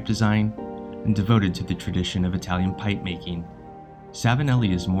boundaries of pipe design, and devoted to the tradition of Italian pipe making.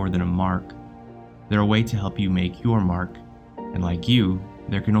 Savinelli is more than a mark. They're a way to help you make your mark, and like you,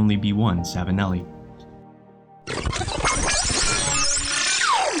 there can only be one Savinelli.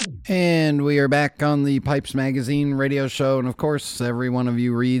 And we are back on the Pipes Magazine radio show, and of course, every one of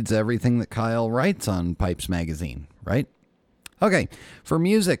you reads everything that Kyle writes on Pipes Magazine, right? Okay, for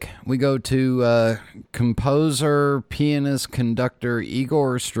music, we go to composer, pianist, conductor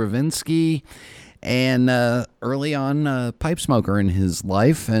Igor Stravinsky, and early on, pipe smoker in his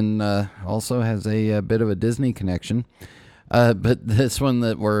life, and also has a bit of a Disney connection. But this one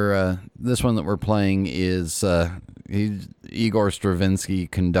that we're playing is Igor Stravinsky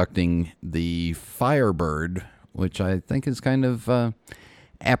conducting the Firebird, which I think is kind of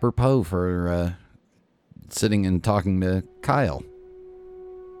apropos for sitting and talking to Kyle.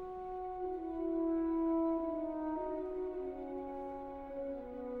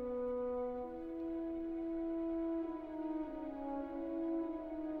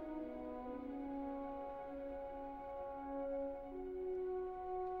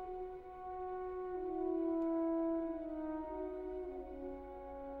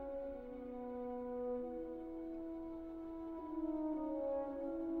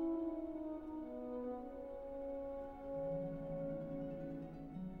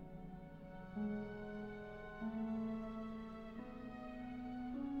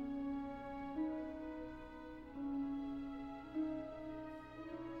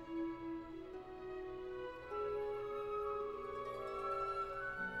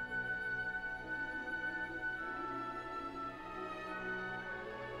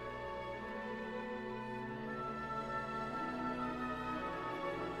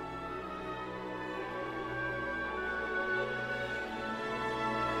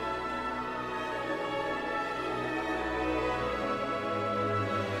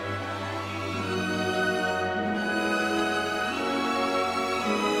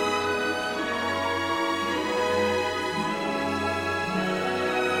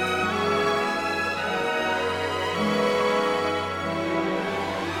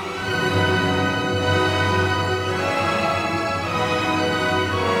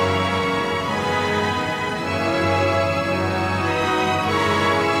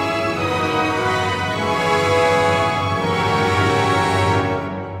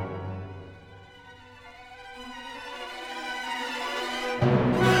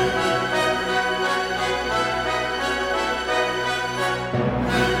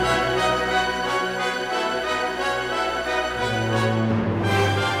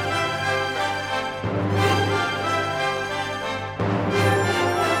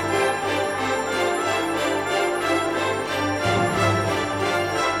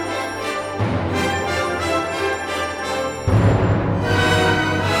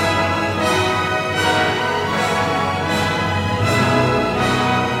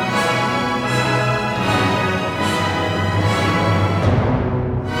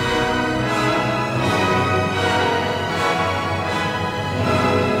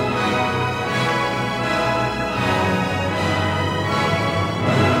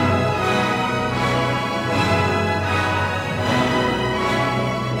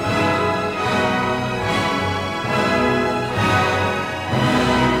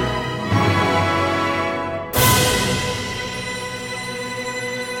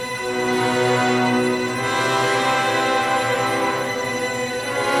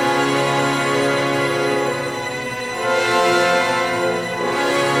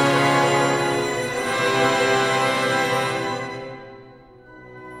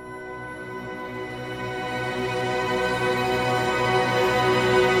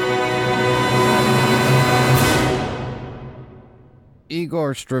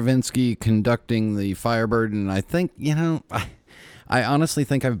 Igor Stravinsky conducting the Firebird, and I think, I honestly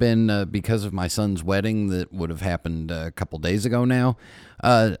think I've been, because of my son's wedding that would have happened a couple days ago now,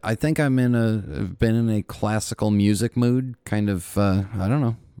 I think I've been in a classical music mood, kind of, I don't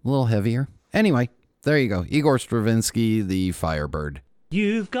know, a little heavier. Anyway, there you go, Igor Stravinsky, the Firebird.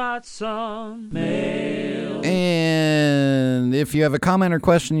 You've got some mail. And if you have a comment or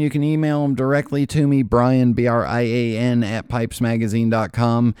question, you can email them directly to me, Brian, Brian, at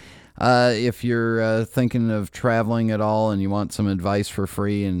pipesmagazine.com. If you're thinking of traveling at all and you want some advice for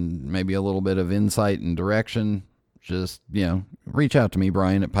free and maybe a little bit of insight and direction, just, reach out to me,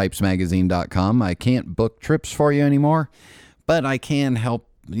 Brian, at pipesmagazine.com. I can't book trips for you anymore, but I can help,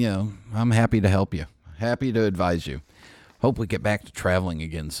 I'm happy to help you, happy to advise you. Hope we get back to traveling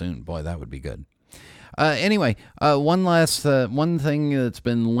again soon. Boy, that would be good. Anyway, one thing that's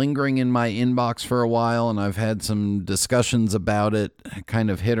been lingering in my inbox for a while, and I've had some discussions about it,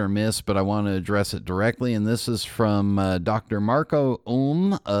 kind of hit or miss, but I want to address it directly. And this is from Dr. Marco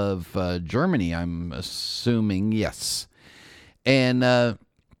of Germany, I'm assuming. Yes. And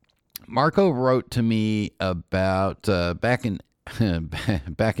Marco wrote to me about back in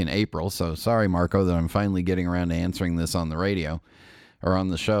April. So sorry, Marco, that I'm finally getting around to answering this on the radio or on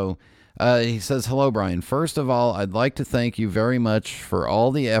the show. He says, "Hello, Brian. First of all, I'd like to thank you very much for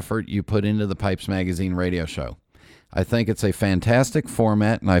all the effort you put into the Pipes Magazine radio show. I think it's a fantastic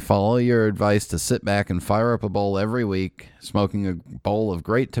format, and I follow your advice to sit back and fire up a bowl every week, smoking a bowl of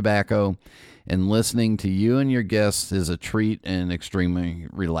great tobacco, and listening to you and your guests is a treat and extremely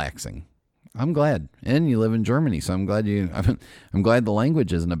relaxing." I'm glad. And you live in Germany, so I'm glad the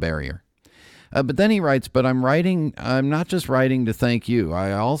language isn't a barrier. But then he writes, "But I'm not just writing to thank you.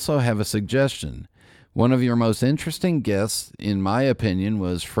 I also have a suggestion. One of your most interesting guests, in my opinion,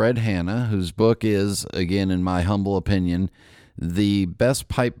 was Fred Hanna, whose book is, again, in my humble opinion, the best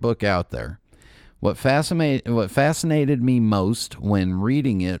pipe book out there. What fascinated me most when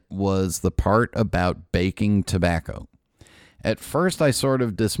reading it was the part about baking tobacco. At first, I sort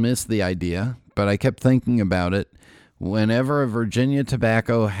of dismissed the idea, but I kept thinking about it whenever a Virginia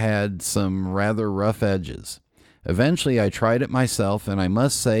tobacco had some rather rough edges. Eventually, I tried it myself, and I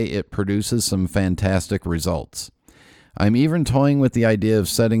must say it produces some fantastic results. I'm even toying with the idea of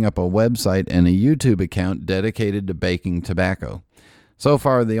setting up a website and a YouTube account dedicated to baking tobacco. So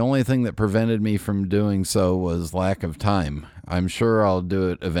far, the only thing that prevented me from doing so was lack of time. I'm sure I'll do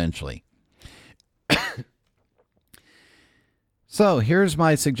it eventually." So, here's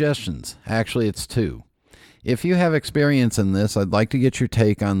my suggestions. Actually, it's two. If you have experience in this, I'd like to get your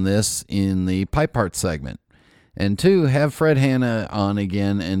take on this in the Pipe Parts segment. And two, have Fred Hanna on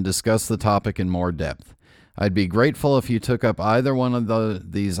again and discuss the topic in more depth. I'd be grateful if you took up either one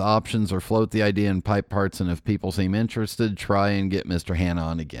of these options or float the idea in Pipe Parts, and if people seem interested, try and get Mr. Hanna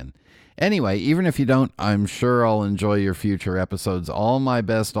on again. Anyway, even if you don't, I'm sure I'll enjoy your future episodes. All my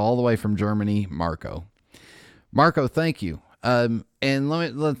best, all the way from Germany, Marco. Marco, thank you. And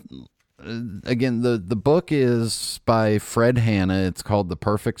again, the book is by Fred Hanna. It's called The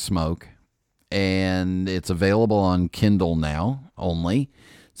Perfect Smoke, and it's available on Kindle now only.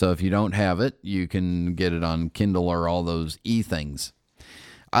 So if you don't have it, you can get it on Kindle or all those e-things.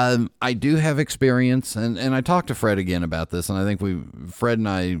 I do have experience, and I talked to Fred again about this, and I think Fred and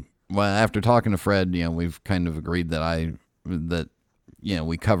I, after talking to Fred, we've kind of agreed that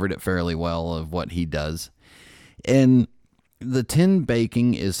we covered it fairly well of what he does. And the tin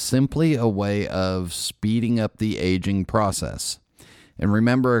baking is simply a way of speeding up the aging process. And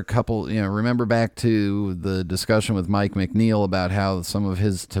remember back to the discussion with Mike McNeil about how some of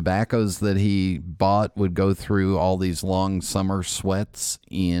his tobaccos that he bought would go through all these long summer sweats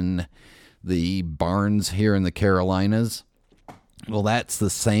in the barns here in the Carolinas. Well, that's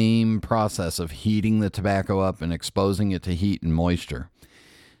the same process of heating the tobacco up and exposing it to heat and moisture.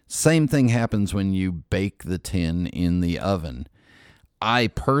 Same thing happens when you bake the tin in the oven. I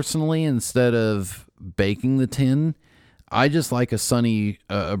personally, instead of baking the tin, I just like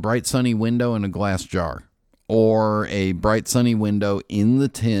a bright sunny window in a glass jar, or a bright sunny window in the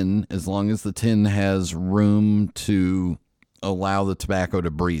tin, as long as the tin has room to allow the tobacco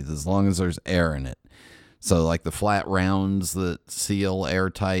to breathe, as long as there's air in it. So like the flat rounds that seal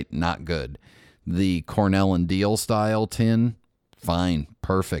airtight, not good. The Cornell and Diehl style tin, fine,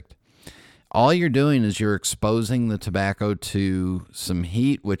 perfect. All you're doing is you're exposing the tobacco to some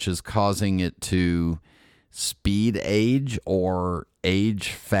heat, which is causing it to speed age or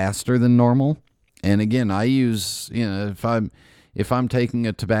age faster than normal. And again, I use, if I'm taking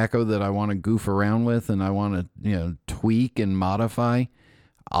a tobacco that I want to goof around with and I want to, tweak and modify,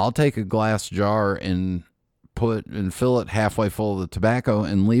 I'll take a glass jar and fill it halfway full of the tobacco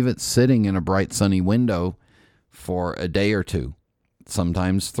and leave it sitting in a bright sunny window for a day or two,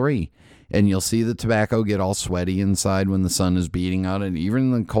 sometimes 3. And you'll see the tobacco get all sweaty inside when the sun is beating on it.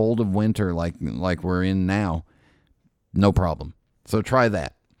 Even in the cold of winter, like we're in now, no problem. So try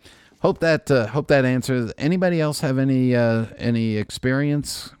that. Hope that answers. Anybody else have any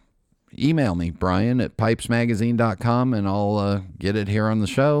experience? Email me, Brian at pipesmagazine.com, and I'll get it here on the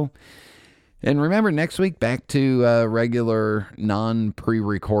show. And remember, next week back to regular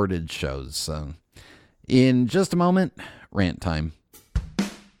non-pre-recorded shows. So in just a moment, rant time.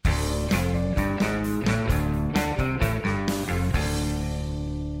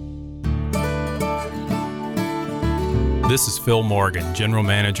 This is Phil Morgan, General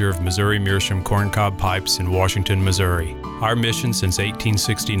Manager of Missouri Meerschaum Corncob Pipes in Washington, Missouri. Our mission since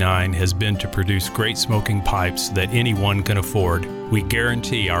 1869 has been to produce great smoking pipes that anyone can afford. We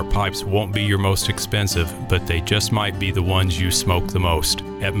guarantee our pipes won't be your most expensive, but they just might be the ones you smoke the most.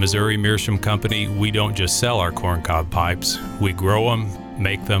 At Missouri Meerschaum Company, we don't just sell our corncob pipes. We grow them,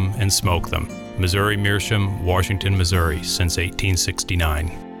 make them, and smoke them. Missouri Meerschaum, Washington, Missouri, since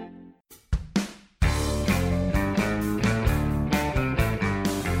 1869.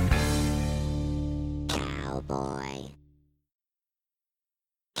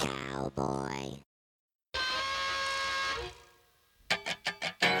 Cowboy.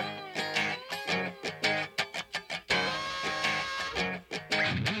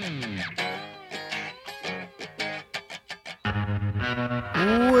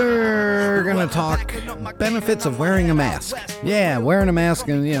 We're going to talk benefits of wearing a mask. Yeah, wearing a mask,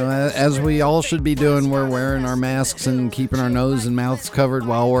 and as we all should be doing, we're wearing our masks and keeping our nose and mouths covered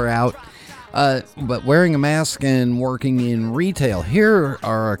while we're out. But wearing a mask and working in retail, here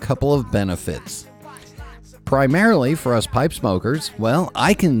are a couple of benefits. Primarily for us pipe smokers, well,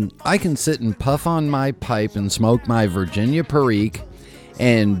 I can sit and puff on my pipe and smoke my Virginia Perique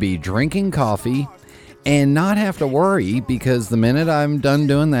and be drinking coffee and not have to worry, because the minute I'm done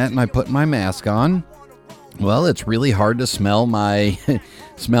doing that and I put my mask on, well, it's really hard to smell my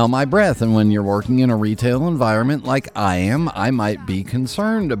breath. And when you're working in a retail environment like I am, I might be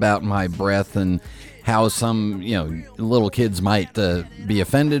concerned about my breath and how some, little kids might be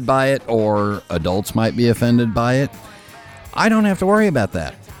offended by it, or adults might be offended by it. I don't have to worry about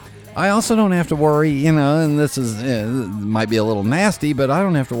that. I also don't have to worry, and this might be a little nasty, but I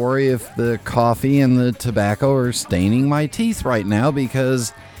don't have to worry if the coffee and the tobacco are staining my teeth right now,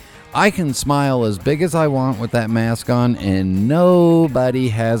 because I can smile as big as I want with that mask on, and nobody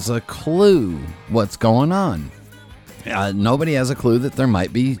has a clue what's going on. Nobody has a clue that there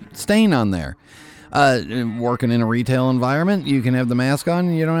might be stain on there. Working in a retail environment, you can have the mask on,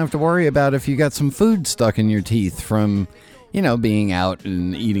 and you don't have to worry about if you got some food stuck in your teeth from being out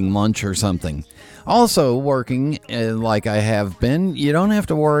and eating lunch or something. Also, working like I have been, you don't have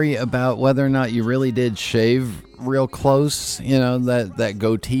to worry about whether or not you really did shave real close, that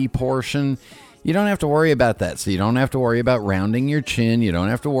goatee portion. You don't have to worry about that. So you don't have to worry about rounding your chin. You don't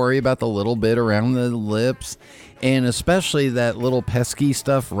have to worry about the little bit around the lips, and especially that little pesky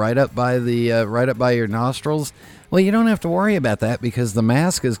stuff right up by your nostrils. Well, you don't have to worry about that, because the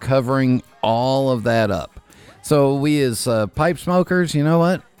mask is covering all of that up. So we as pipe smokers, you know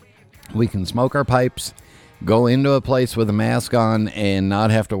what? We can smoke our pipes, go into a place with a mask on, and not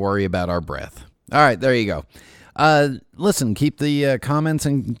have to worry about our breath. All right, there you go. Listen, keep the comments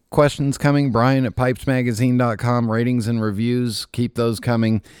and questions coming. Brian at pipesmagazine.com. Ratings and reviews, keep those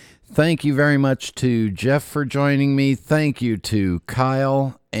coming. Thank you very much to Jeff for joining me. Thank you to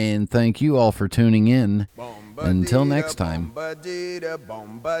Kyle, and thank you all for tuning in. Until next time. Happy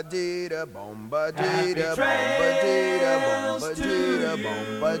trails until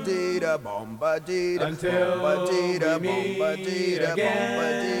we meet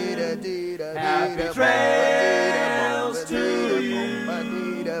again. Happy trails to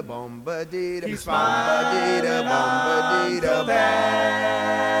keep smiling until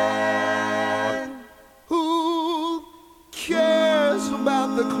then. Who cares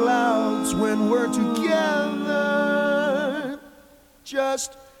about the clouds when we're together?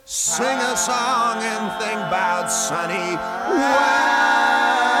 Just sing a song and think about sunny weather.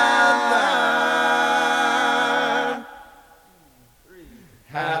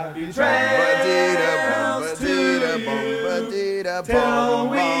 Happy trails till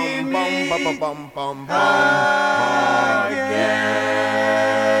we meet again.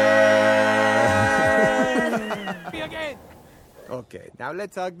 Okay, now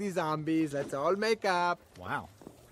let's hug these zombies. Let's all make up. Wow.